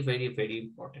very, very, very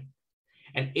important.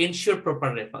 And ensure proper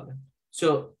referral.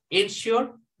 So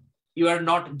ensure you are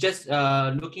not just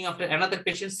looking after another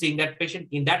patient, seeing that patient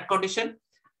in that condition.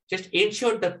 Just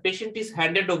ensure the patient is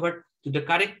handed over to the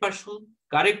correct person,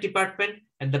 correct department,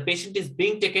 and the patient is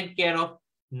being taken care of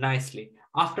nicely.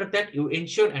 After that, you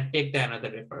ensure and take the another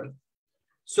referral.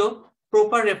 So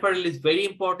proper referral is very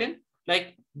important.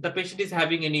 Like the patient is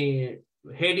having any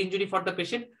head injury for the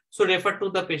patient, so refer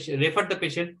the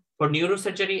patient for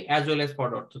neurosurgery as well as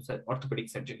for orthopedic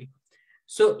surgery.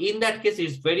 So in that case,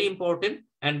 it's very important.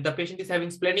 And the patient is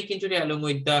having splenic injury along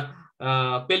with the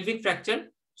pelvic fracture.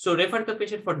 So refer the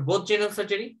patient for both general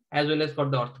surgery as well as for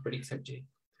the orthopedic surgery.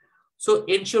 So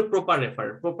ensure proper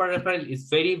referral. Proper referral is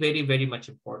very, very, very much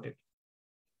important.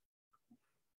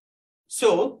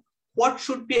 So what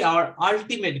should be our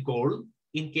ultimate goal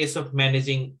in case of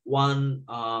managing one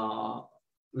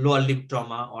lower limb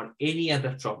trauma or any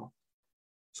other trauma?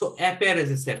 So appear as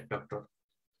a safe doctor.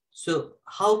 So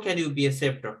how can you be a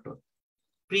safe doctor?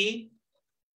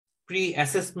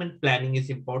 Pre-assessment planning is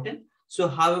important. So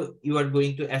how you are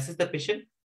going to assess the patient?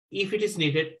 If it is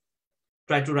needed,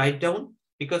 try to write down,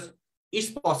 because it's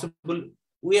possible.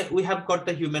 We have got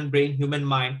the human brain, human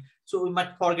mind. So we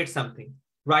might forget something.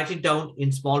 Write it down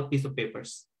in small piece of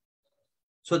papers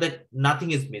so that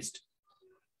nothing is missed.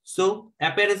 So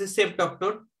appear as a safe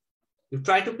doctor. You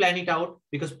try to plan it out,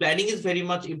 because planning is very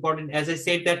much important. As I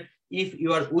said that if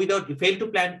you fail to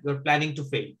plan, you're planning to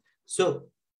fail. So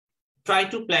try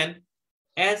to plan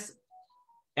as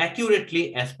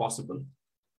accurately as possible.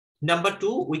 Number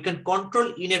two, we can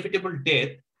control inevitable death,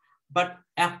 but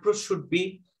approach should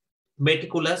be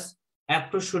meticulous,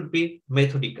 approach should be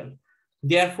methodical.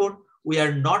 Therefore, we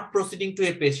are not proceeding to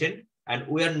a patient and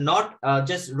we are not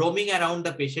just roaming around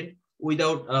the patient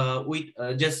without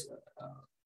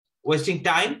wasting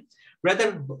time.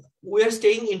 Rather, we are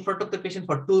staying in front of the patient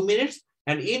for 2 minutes,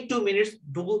 and in 2 minutes,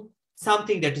 do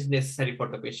something that is necessary for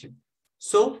the patient.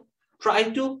 So try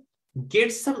to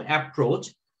get some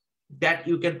approach that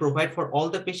you can provide for all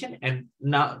the patient. And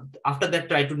now after that,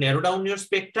 try to narrow down your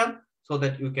spectrum so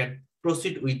that you can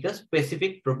proceed with the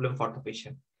specific problem for the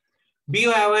patient. Be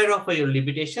aware of your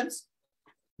limitations.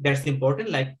 That's important.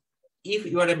 Like if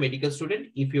you are a medical student,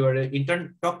 if you are an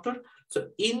intern doctor, so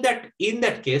in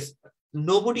that case,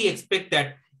 nobody expects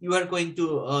that you are going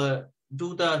to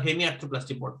do the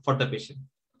hemiarthroplasty for the patient.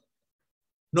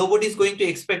 Nobody is going to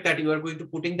expect that you are going to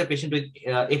putting the patient with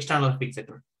external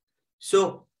fixator.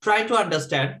 So try to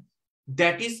understand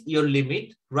that is your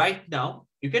limit right now.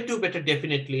 You can do better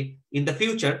definitely in the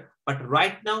future, but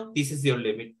right now this is your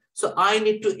limit. So I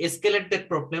need to escalate that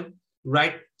problem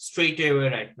right straight away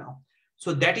right now.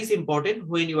 So that is important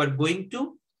when you are going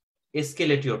to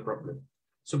escalate your problem.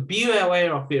 So be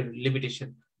aware of your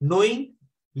limitation. Knowing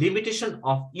limitation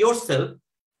of yourself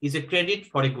is a credit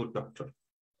for a good doctor,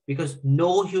 because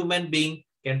no human being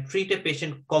can treat a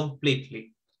patient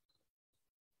completely.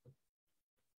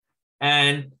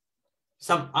 And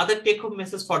some other take-home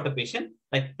message for the patient,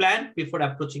 like plan before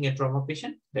approaching a trauma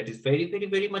patient. That is very, very,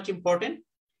 very much important.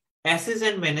 Assess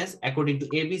and manage according to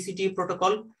ABCD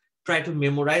protocol. Try to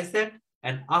memorize that.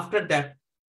 And after that,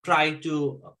 try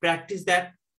to practice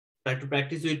that. Try to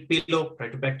practice with pillow. Try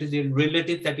to practice with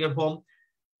relatives at your home.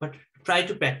 But try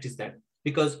to practice that,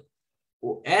 because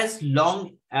as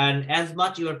long and as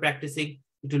much you are practicing,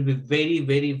 it will be very,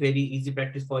 very, very easy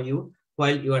practice for you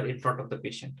while you are in front of the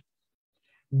patient.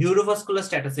 Neurovascular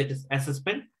status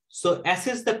assessment. So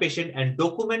assess the patient and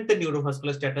document the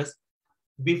neurovascular status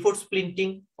before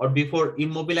splinting or before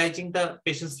immobilizing the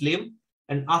patient's limb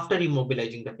and after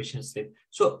immobilizing the patient's limb.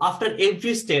 So after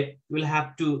every step, you will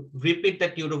have to repeat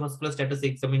that neurovascular status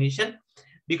examination,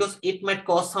 because it might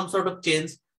cause some sort of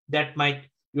change that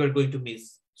you are going to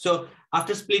miss. So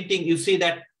after splinting, you see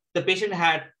that the patient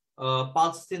had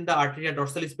pulses in the arteria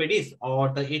dorsalis pedis or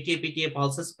the ATA-PTA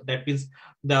pulses. That means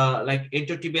the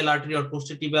intertibial artery or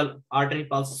postertibial artery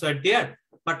pulses were there.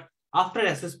 But after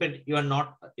assessment, you are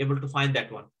not able to find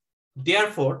that one.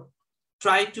 Therefore,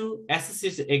 try to assess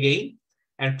it again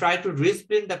and try to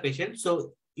resplint the patient.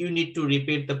 So you need to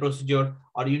repeat the procedure,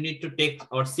 or you need to take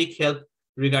or seek help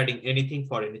regarding anything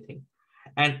for anything.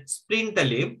 And splint the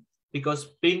limb, because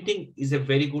splinting is a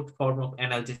very good form of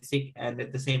analgesic, and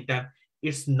at the same time,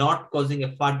 it's not causing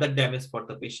a further damage for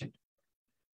the patient.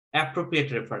 Appropriate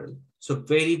referral. So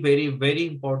very, very, very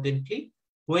importantly,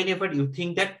 whenever you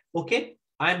think that, okay,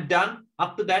 I'm done,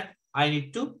 up to that, I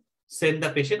need to send the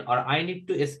patient or I need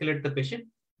to escalate the patient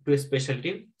to a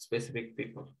specialty specific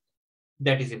people.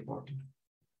 That is important.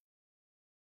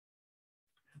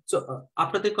 So,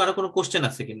 আপনাদের কারো কোনো question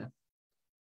আছে কিনা?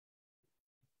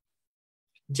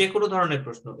 যে কোনো ধরনের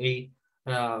প্রশ্ন এই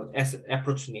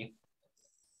অ্যাপ্রোচ নিয়ে।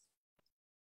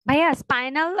 ভাইয়া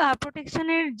স্পাইনাল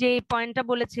প্রোটেকশনের যে পয়েন্টটা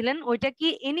বলেছিলেন, ওইটা কি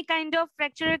এনি কাইন্ড অফ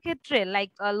ফ্র্যাকচারের ক্ষেত্রে, লাইক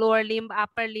লোয়ার লিম্ব,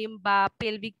 আপার লিম্ব বা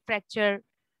পেলভিক ফ্র্যাকচার?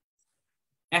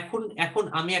 এখন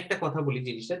আমি একটা কথা বলি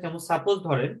জিনিসটা, যেমন সাপোজ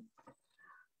ধরেন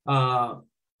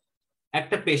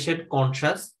একটা পেশেন্ট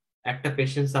কনসাস, একটা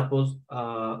patient suppose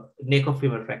neck of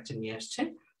femur fracture নিয়ে আসছে,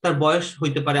 তার বয়স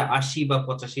হইতে পারে 80 বা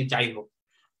 85, যাই হোক,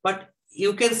 but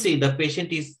you can see the patient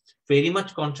is very much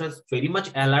conscious, very much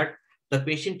alert. The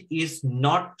patient is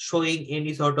not showing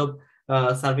any sort of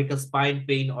cervical spine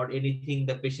pain or anything.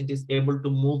 The patient is able to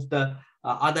move the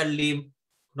other limb,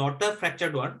 not the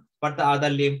fractured one, but the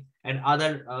other limb and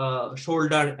other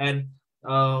shoulder. And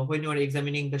when you are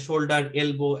examining the shoulder,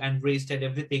 elbow, and wrist and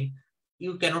everything,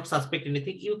 you cannot suspect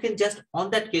anything. You can just, on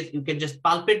that case, you can just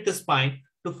palpate the spine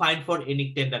to find for any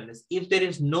tenderness. If there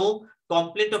is no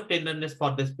complaint of tenderness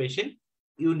for this patient,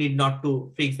 you need not to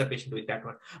fix the patient with that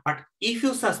one. But if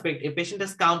you suspect a patient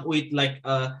has come with like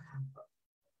a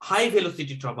high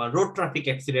velocity trauma, road traffic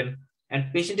accident, and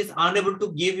patient is unable to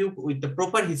give you with the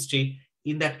proper history,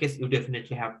 in that case, you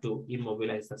definitely have to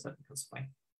immobilize the cervical spine.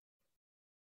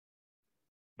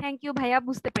 Thank you, ভাইয়া,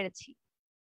 বুঝতে পেরেছি।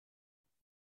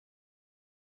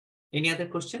 Any other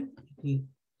question?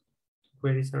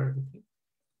 Queries or anything?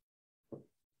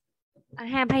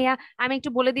 হ্যাঁ ভাইয়া, আমি একটু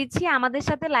বলে দিচ্ছি, আমাদের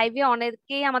সাথে লাইভে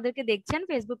অনেকেই আমাদেরকে দেখছেন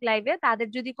ফেসবুক লাইভে। তাদের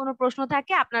যদি কোনো প্রশ্ন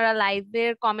থাকে, আপনারা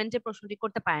লাইভের কমেন্টে প্রশ্নটি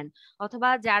করতে পারেন, অথবা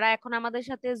যারা এখন আমাদের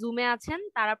সাথে জুমে আছেন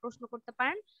তারা প্রশ্ন করতে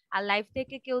পারেন, আর লাইভ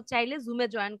থেকে কেউ চাইলে জুমে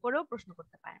জয়েন করেও প্রশ্ন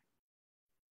করতে পারেন।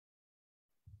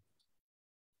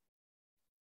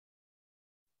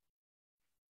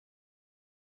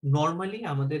 নরমালি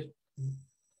আমাদের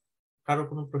কারো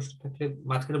কোনো প্রশ্ন থাকলে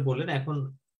মাঝখানে বলেন। এখন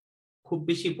খুব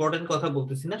বেশি ইম্পর্টেন্ট কথা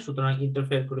বলতেছি না, সুতরাং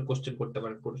ইন্টারফেয়ার করে কোশ্চেন করতে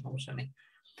পারেন, কোনো সমস্যা নেই।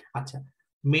 আচ্ছা,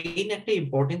 মেইন একটা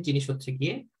ইম্পর্টেন্ট জিনিস হচ্ছে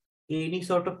গিয়ে এনি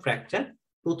সর্ট অফ ফ্র্যাকচার,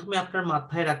 প্রথমে আপনার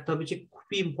মাথায় রাখতে হবে যে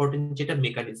খুবই ইম্পর্টেন্ট যেটা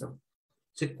মেকানিজম,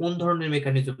 সে কোন ধরনের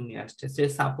মেকানিজম নিয়ে আসছে। সে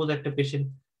সাপোজ একটা patient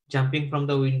jumping from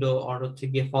the window or হচ্ছে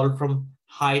গিয়ে ফল from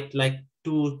height like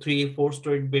 2, 3, 4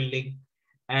 storied building,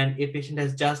 and a patient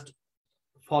has just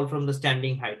fall from the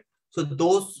standing height. So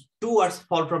those two are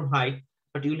fall from height,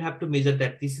 but you'll have to measure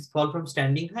that this is fall from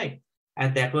standing height and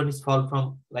that one is fall from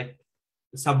like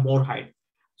some more height.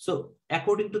 So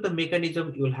according to the mechanism,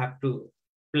 you'll have to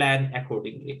plan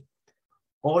accordingly.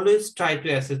 Always try to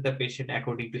assess the patient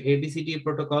according to ABCD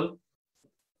protocol.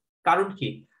 কারণ কি,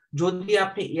 যদি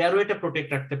আপনি এয়ারওয়েটা protect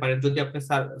রাখতে পারেন, যদি আপনি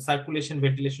circulation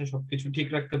ventilation সবকিছু ঠিক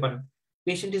রাখতে পারেন,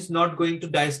 patient is not going to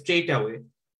die straight away.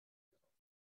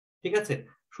 ঠিক আছে,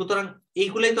 সুতরাং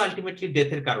এইগুলাই তো আলটিমেটলি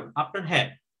ডেথের কারণ আপনার। হ্যাঁ,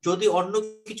 যদি অন্য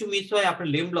কিছু মিস হয়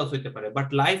আপনার লিম্ব লস হইতে পারে, বাট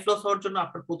লাইফ লস হওয়ার জন্য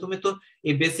আপনার প্রথমে তো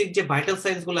এই বেসিক যে ভাইটাল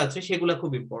সাইন্স গুলো আছে সেগুলো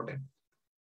খুব ইম্পর্টেন্ট।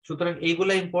 সুতরাং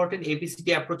এইগুলা ইম্পর্টেন্ট।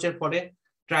 এবিসিডি অ্যাপ্রোচের পরে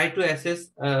try to assess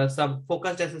some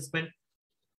focused assessment,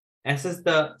 assess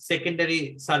the secondary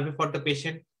survey for the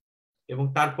patient, এবং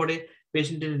তারপরে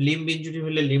পেশেন্টের লিম্ব ইনজুরি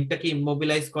হলে লিম্বটাকে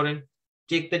ইমোবিলাইজ করেন,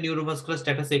 check the neurovascular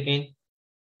status again,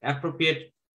 appropriate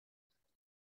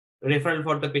referral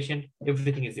for the patient,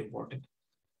 everything is important.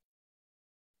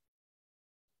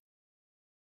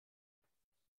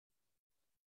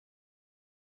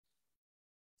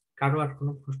 কারো আর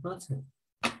কোনো প্রশ্ন আছে?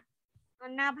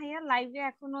 না ভাইয়া, লাইভে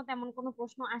এখনো তেমন কোনো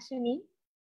প্রশ্ন আসেনি।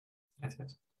 আচ্ছা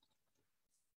আচ্ছা,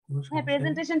 হ্যাঁ,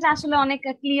 প্রেজেন্টেশনটা আসলে অনেক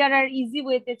ক্লিয়ার আর ইজি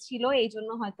ওয়েতে ছিল, এই জন্য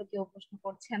হয়তো কেউ প্রশ্ন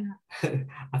করছে না।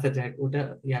 আচ্ছা যাক, ওটা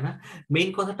না, মেইন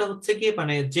কথাটা হচ্ছে কি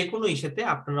মানে যে কোনো ইস্যুতে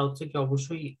আপনারা হচ্ছে কি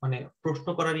অবশ্যই মানে প্রশ্ন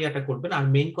করার ইয়াটা করবেন। আর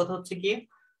মেইন কথা হচ্ছে গিয়ে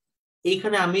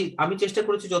এইখানে আমি চেষ্টা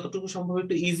করেছি যতটুকু সম্ভব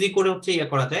একটু ইজি করে হচ্ছে ইয়া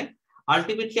করা যায়।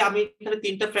 আলটিমেটলি আমি এখানে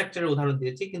 3টা ফ্র্যাকচারের উদাহরণ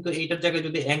দিয়েছি, কিন্তু এইটার জায়গায়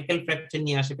যদি অ্যাঙ্কেল ফ্র্যাকচার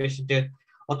নিয়ে আসে পেশেন্টের,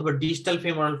 অথবা ডিস্টাল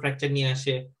ফেমোরাল ফ্র্যাকচার নিয়ে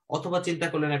আসে, অথবা চিন্তা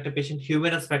করলেন একটা পেশেন্ট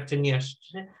হিউমেরাস ফ্র্যাকচার নিয়ে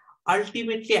আসছে,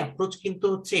 আলটিমেটলি অ্যাপ্রোচ কিন্তু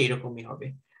হচ্ছে এরকমই হবে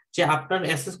যে আপনার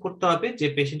অ্যাসেস করতে হবে যে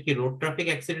পেশেন্ট কি রোড ট্রাফিক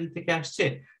অ্যাক্সিডেন্ট থেকে আসছে,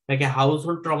 নাকি হাউস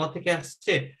হোল্ড ট্রমা থেকে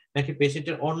আসছে, নাকি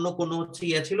পেশেন্টের অন্য কোনো হচ্ছে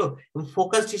ইয়া ছিল। এবং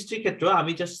ফোকাস হিস্ট্রির ক্ষেত্রে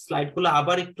আমি জাস্ট স্লাইড গুলো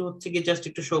আবার একটু হচ্ছে কি জাস্ট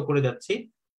একটু শো করে যাচ্ছি।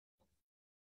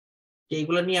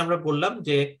 এইগুলো নিয়ে আমরা বললাম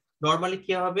যে নর্মালি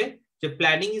কি হবে, যে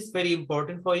planning is very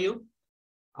important for you.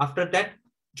 After that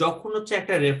যখন হচ্ছে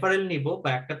একটা রেফারেল নিব বা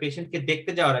একটা পেশেন্টকে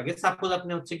দেখতে যাওয়ার আগে, সাপোজ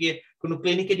আপনি হচ্ছে গিয়ে কোনো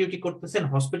ক্লিনিকে ডিউটি করতেছেন,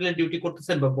 হসপিটালে ডিউটি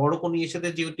করতেছেন, বা বড় কোনো ইয়ের সাথে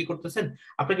ডিউটি করতেছেন,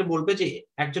 আপনাকে বলবে যে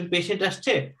একজন পেশেন্ট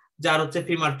আসছে যার হচ্ছে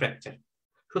ফিমার ফ্র্যাকচার।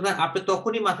 সুতরাং আপনি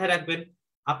তখনই মাথায় রাখবেন,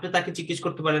 আপনি তাকে জিজ্ঞেস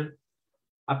করতে পারেন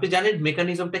আপনি জানেন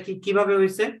মেকানিজমটা কিভাবে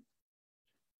হয়েছে,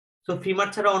 তো ফিমার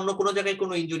ছাড়া অন্য কোনো জায়গায়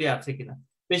কোনো ইনজুরি আছে কিনা,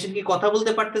 পেশেন্ট কি কথা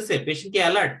বলতে পারতেছে, পেশেন্ট কি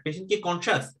অ্যালার্ট, পেশেন্ট কি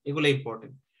কনসাস, এগুলো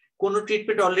ইম্পর্টেন্ট। কোনো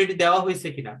ট্রিটমেন্ট অলরেডি দেওয়া হয়েছে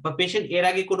কিনা, বা পেশেন্ট এর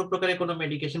আগে কোনো প্রকারের কোনো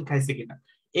মেডিকেশন খাইছে কিনা,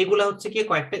 এগুলা হচ্ছে কি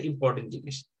কয়েকটা ইম্পর্টেন্ট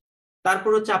জিনিস। তারপর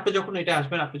হচ্ছে আপনি যখন এটা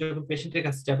আসবেন, আপনি যখন পেশেন্টের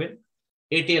কাছে যাবেন,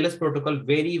 ATLS protocol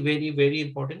very very very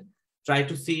important. Try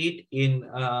to see it in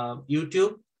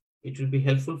YouTube, it will be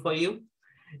helpful for you.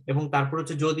 এবং তারপর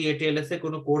হচ্ছে যদি ATLS এর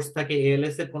কোনো কোর্স থাকে,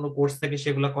 ALS এর কোনো কোর্স থাকে,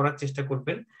 সেগুলো করার চেষ্টা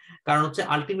করবেন। কারণ হচ্ছে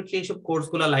আলটিমেটলি এইসব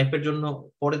কোর্সগুলো লাইফের জন্য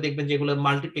পরে দেখবেন যেগুলো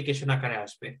মাল্টিপ্লিকেশন আকারে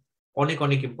আসবে, অনেক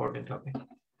অনেক ইম্পর্টেন্ট হবে।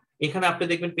 এখানে আপনি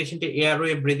দেখবেন পেশেন্টের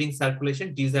airway, breathing, circulation,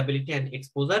 disability and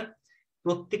exposure,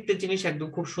 প্রত্যেকটা জিনিস একদম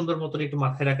খুব সুন্দর মতন একটু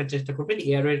মাথায় রাখার চেষ্টা করবেন।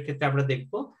 এয়ারওয়ে এর ক্ষেত্রে আমরা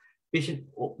দেখবো পেশেন্ট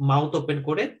মাউথ ওপেন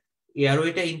করে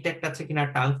এয়ারওয়েটা ইনট্যাক্ট আছে কিনা,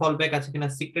 টাং ফল ব্যাক আছে কিনা,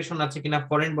 সিক্রেশন আছে কিনা,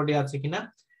 ফরেন বডি আছে কিনা।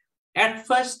 At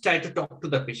first, try to talk to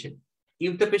the patient.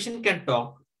 If the patient can talk,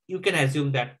 you can assume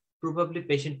that probably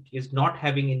patient is not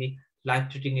having any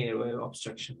life-threatening airway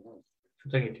obstruction.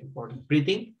 সুতরাং এটা important.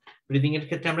 Breathing এর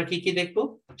ক্ষেত্রে আমরা কি কি দেখবো,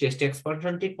 চেস্ট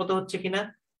এক্সপানশন ঠিক মতো হচ্ছে কিনা,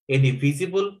 any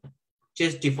visible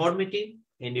chest deformity,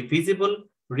 any visible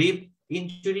rib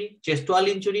injury, chest wall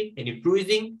injury, any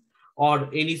bruising, or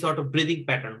any sort of breathing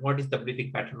pattern. What is the breathing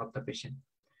pattern of the patient?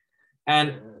 And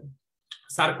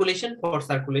circulation, for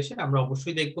circulation আমরা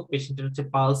অবশ্যই দেখবো পেশেন্টের হচ্ছে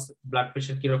pulse, blood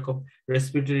pressure কিরকম,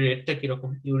 respiratory রেটটা কিরকম,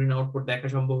 urine output দেখা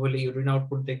সম্ভব হলে ইউরিন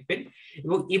আউটপুট দেখবেন।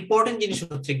 এবং ইম্পর্টেন্ট জিনিস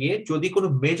হচ্ছে গিয়ে যদি কোনো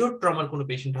মেজর ট্রমার কোনো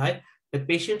পেশেন্ট হয়, the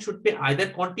patient should be either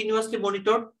continuously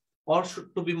monitored or should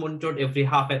to be monitored every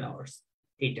half an hours,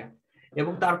 এইটা।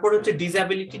 এবং তারপর হচ্ছে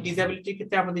ডিসএবিলিটির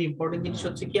ক্ষেত্রে আমাদের ইম্পর্টেন্ট জিনিস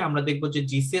হচ্ছে কি আমরা দেখবো যে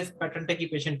জিসিএস প্যাটার্নটা কি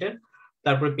পেশেন্টের,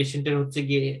 তারপরে পেশেন্টের হচ্ছে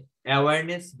গিয়ে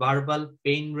অ্যাওয়ারনেস, ভার্বাল,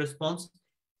 পেইন রেসপন্স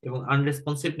এবং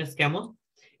আনরেসপন্সিভনেস কেমন,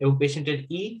 এবং পেশেন্টের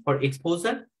ফর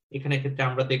এক্সপোজার, এখানে ক্ষেত্রে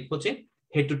আমরা দেখবো যে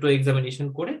হেড টু টো এক্সামিনেশন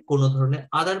করে কোনো ধরনের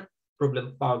আদার প্রবলেম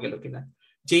পাওয়া গেল কিনা।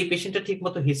 যেই পেশেন্টটা ঠিক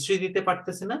মতো হিস্ট্রি দিতে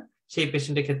পারতেছে না, সেই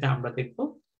পেশেন্টের ক্ষেত্রে আমরা দেখবো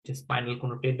যে স্পাইনাল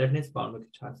কোনো টেন্ডারনেস বা অন্য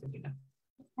কিছু আছে কিনা।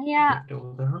 একটা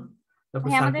উদাহরণ। তারপর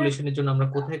সার্কুলেশনের জন্য আমরা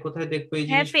কোথায় কোথায় দেখবো এই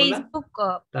জিনিসগুলো,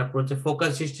 তারপর হচ্ছে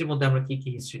ফোকাস হিস্ট্রির মধ্যে আমরা কি কি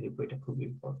হিস্ট্রি নিব, এটা খুব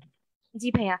ইম্পর্টেন্ট। জি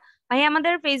ভাইয়া,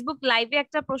 আমাদের ফেসবুক লাইভে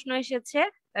একটা প্রশ্ন এসেছে,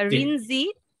 রিনজি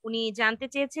উনি জানতে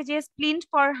চেয়েছে যে splint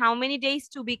for how many days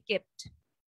to be kept.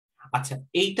 আচ্ছা,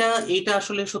 এইটা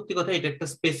আসলে সত্যি কথা, এটা একটা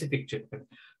স্পেসিফিক ট্রিটমেন্ট।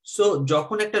 সো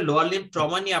যখন একটা লোয়ার লিম্ব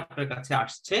ট্রমা নিয়ে আপনার কাছে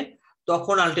আসছে,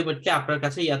 তখন আলটিমেটলি আপনার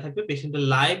কাছে ইয়া থাকবে পেশেন্টের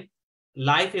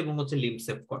লাইফ এবং হচ্ছে লিম্ব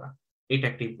সেভ করা, এটা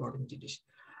একটা ইম্পর্টেন্ট জিনিস।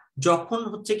 যখন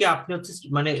হচ্ছে কি আপনি হচ্ছে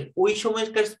মানে ওই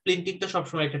সময়কার স্প্লিন্টিংটা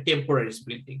সবসময় একটা টেম্পোরারি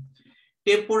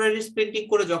স্প্লিন্টিং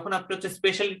করে যখন আপনি হচ্ছে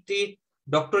স্পেশালিটি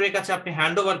ডক্টরের কাছে আপনি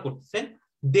হ্যান্ড ওভার করতেছেন,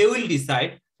 they will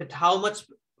decide that how much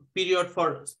period for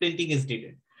splinting is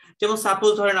needed. যেমন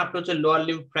সাপোজ ধরেন আপনার হচ্ছে লোয়ার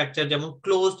লিম্ব ফ্র্যাকচার, যেমন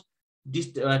ক্লোজড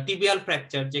টিবিয়াল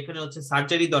ফ্র্যাকচার যেখানে হচ্ছে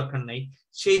সার্জারি দরকার নাই,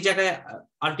 সেই জায়গায়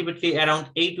ultimately around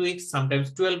 8 weeks sometimes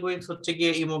 12 weeks হচ্ছে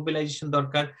গিয়ে ইমোবিলাইজেশন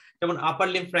দরকার। যেমন আপার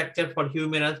limb fracture for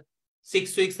হিউম্যানাস 6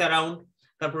 weeks around,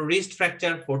 তারপর রিস্ট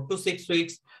ফ্র্যাকচার 4 to 6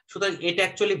 উইকস। সুতরাং এটা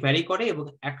অ্যাকচুয়ালি ভ্যারি করে এবং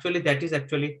actually that is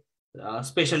actually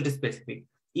speciality specific.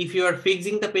 If you are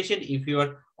fixing the patient, if you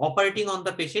are operating on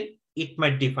the patient, it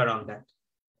might differ on that.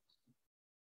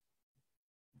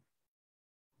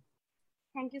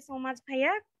 Thank you so much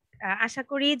ভাইয়া। আশা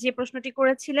করি যে প্রশ্নটি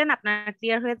করেছিলেন আপনার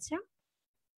ক্লিয়ার হয়েছে।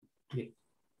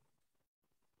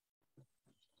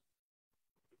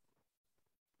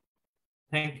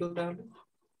 Thank you তাহলে।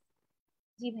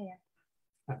 জি ভাইয়া।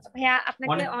 ভাইয়া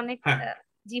আপনাকে অনেক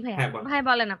জি ভাইয়া ভাই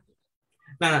বলেন আপনি।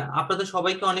 না না, আপনাদের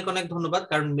সবাইকে অনেক অনেক ধন্যবাদ।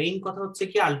 কারণ মেইন কথা হচ্ছে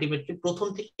কি আলটিমেটলি প্রথম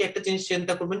থেকে একটা জিনিস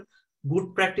চিন্তা করবেন, good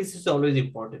practice is always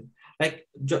important. Like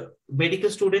medical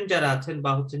student যারা আছেন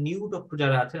বা হচ্ছে নিউ ডক্টর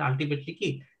যারা আছেন, আলটিমেটলি কি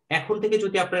এখন থেকে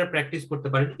যদি আপনারা প্র্যাকটিস করতে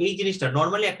পারেন এই জিনিসটা,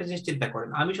 নর্মালি একটা জিনিস চিন্তা করেন,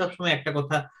 আমি সবসময় একটা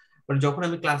কথা মানে যখন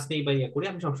আমি ক্লাস নেই বা ইয়ে করি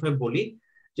আমি সবসময় বলি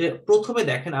যে প্রথমে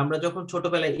দেখেন আমরা যখন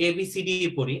ছোটবেলায় এবিসিডি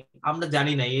পড়ি আমরা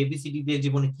জানি না এবিসিডি দিয়ে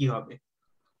জীবনে কি হবে,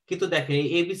 কিন্তু দেখেন এই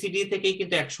এবিসিডি থেকেই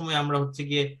কিন্তু একসময় আমরা হচ্ছে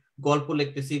গিয়ে গল্প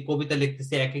লিখতেছি, কবিতা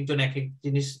লিখতেছি, এক একজন এক এক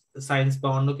জিনিস সায়েন্স বা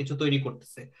অন্য কিছু তৈরি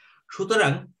করতেছে।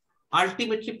 সুতরাং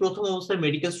আলটিমেটলি প্রথম অবস্থায়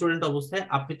মেডিকেল স্টুডেন্ট অবস্থায়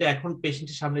আপনি তো এখন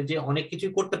পেশেন্টের সামনে যে অনেক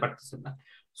কিছুই করতে পারতেছেন না,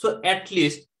 so at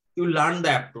least you learn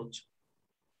the approach,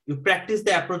 you practice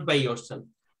the approach by yourself.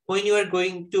 When you are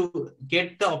going to get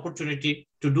the opportunity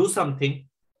to do something,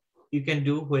 you can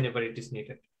do whenever it is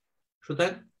needed.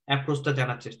 সুতরাং অ্যাপ্রোচটা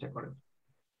জানার চেষ্টা করেন।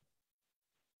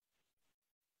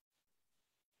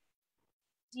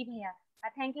 জি ভাইয়া,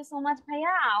 thank you so much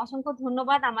ভাইয়া, অসংখ্য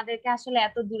ধন্যবাদ আমাদেরকে আসলে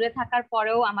এত দূরে থাকার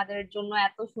পরেও আমাদের জন্য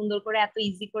এত সুন্দর করে এত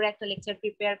ইজি করে একটা লেকচার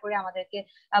প্রিপেয়ার করে আমাদেরকে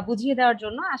বুঝিয়ে দেওয়ার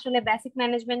জন্য। আসলে বেসিক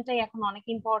ম্যানেজমেন্টটাই এখন অনেক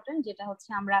ইম্পর্টেন্ট, যেটা হচ্ছে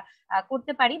আমরা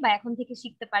করতে পারি বা এখন থেকে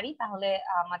শিখতে পারি তাহলে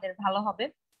আমাদের ভালো হবে।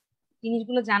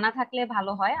 জিনিসগুলো জানা থাকলে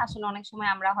ভালো হয়। আসলে অনেক সময়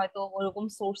আমরা হয়তো ওরকম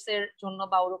সোর্সের জন্য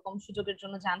বা ওরকম সুযোগের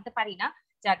জন্য জানতে পারি না,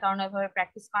 যার কারণে ওইভাবে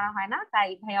প্র্যাকটিস করা হয় না। তাই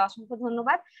ভাইয়া অসংখ্য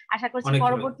ধন্যবাদ। আশা করছি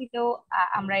পরবর্তীতেও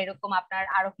আমরা এরকম আপনার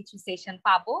আরো কিছু সেশন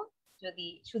পাবো যদি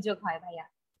সুযোগ হয় ভাইয়া।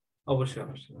 অবশ্যই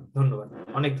অবশ্যই, ধন্যবাদ,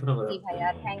 অনেক ধন্যবাদ। জি ভাইয়া,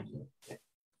 থ্যাংক ইউ।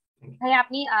 ভাইয়া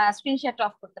আপনি স্ক্রিন শেয়ার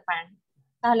অফ করতে পারেন,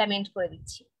 তাহলে আমি এন্ড করে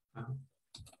দিচ্ছি।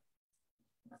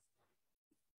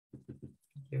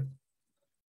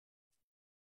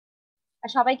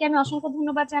 সবাইকে আমি অসংখ্য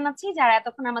ধন্যবাদ জানাচ্ছি যারা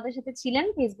এতক্ষণ আমাদের সাথে ছিলেন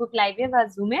ফেসবুক লাইভে বা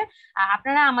জুমে।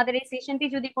 আপনারা আমাদের এই সেশনটি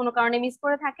যদি কোনো কারণে মিস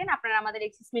করে থাকেন, আপনারা আমাদের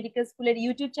এক্সিস মেডিকেল স্কুলের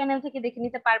ইউটিউব চ্যানেল থেকে দেখে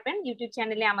নিতে পারবেন। ইউটিউব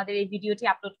চ্যানেলে আমাদের এই ভিডিওটি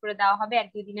আপলোড করে দেওয়া হবে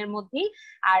 1-2 দিনের মধ্যেই।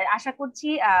 আর আশা করছি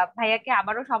ভাইয়াকে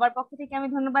আবারও সবার পক্ষ থেকে আমি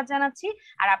ধন্যবাদ জানাচ্ছি,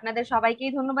 আর আপনাদের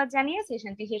সবাইকেই ধন্যবাদ জানিয়ে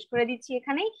সেশনটি শেষ করে দিচ্ছি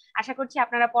এখানেই। আশা করছি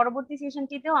আপনারা পরবর্তী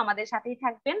সেশনটিতেও আমাদের সাথেই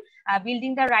থাকবেন।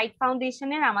 বিল্ডিং দ্য রাইট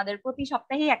ফাউন্ডেশনের আমাদের প্রতি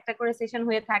সপ্তাহেই একটা করে সেশন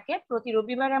হয়ে থাকে, প্রতি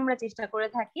রবিবারে আমরা চেষ্টা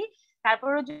করে থাকি।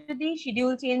 তারপরও যদি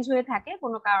শিডিউল চেঞ্জ হয়ে থাকে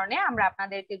কোনো কারণে আমরা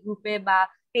আপনাদেরকে গ্রুপে বা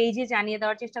পেজে জানিয়ে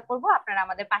দেওয়ার চেষ্টা করব। আপনারা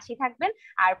আমাদের পাশেই থাকবেন।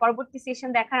 আর পরবর্তী সেশন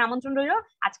দেখার আমন্ত্রণ রইল।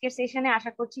 আজকের সেশনে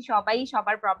আশা করছি সবাই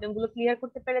সবার প্রবলেমগুলো ক্লিয়ার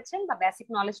করতে পেরেছেন বা বেসিক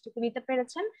নলেজটুকু নিতে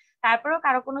পেরেছেন। তারপরেও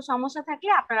কারো কোনো সমস্যা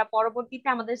থাকলে আপনারা পরবর্তীতে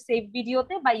আমাদের সেভ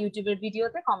ভিডিওতে বা ইউটিউবের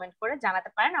ভিডিওতে কমেন্ট করে জানাতে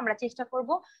পারেন। আমরা চেষ্টা করব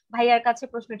ভাইয়ার কাছে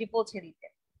প্রশ্নটি পৌঁছে দিতে।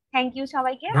 থ্যাংক ইউ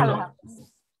সবাইকে, আল্লাহ হাফেজ।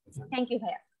 থ্যাংক ইউ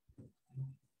ভাইয়া।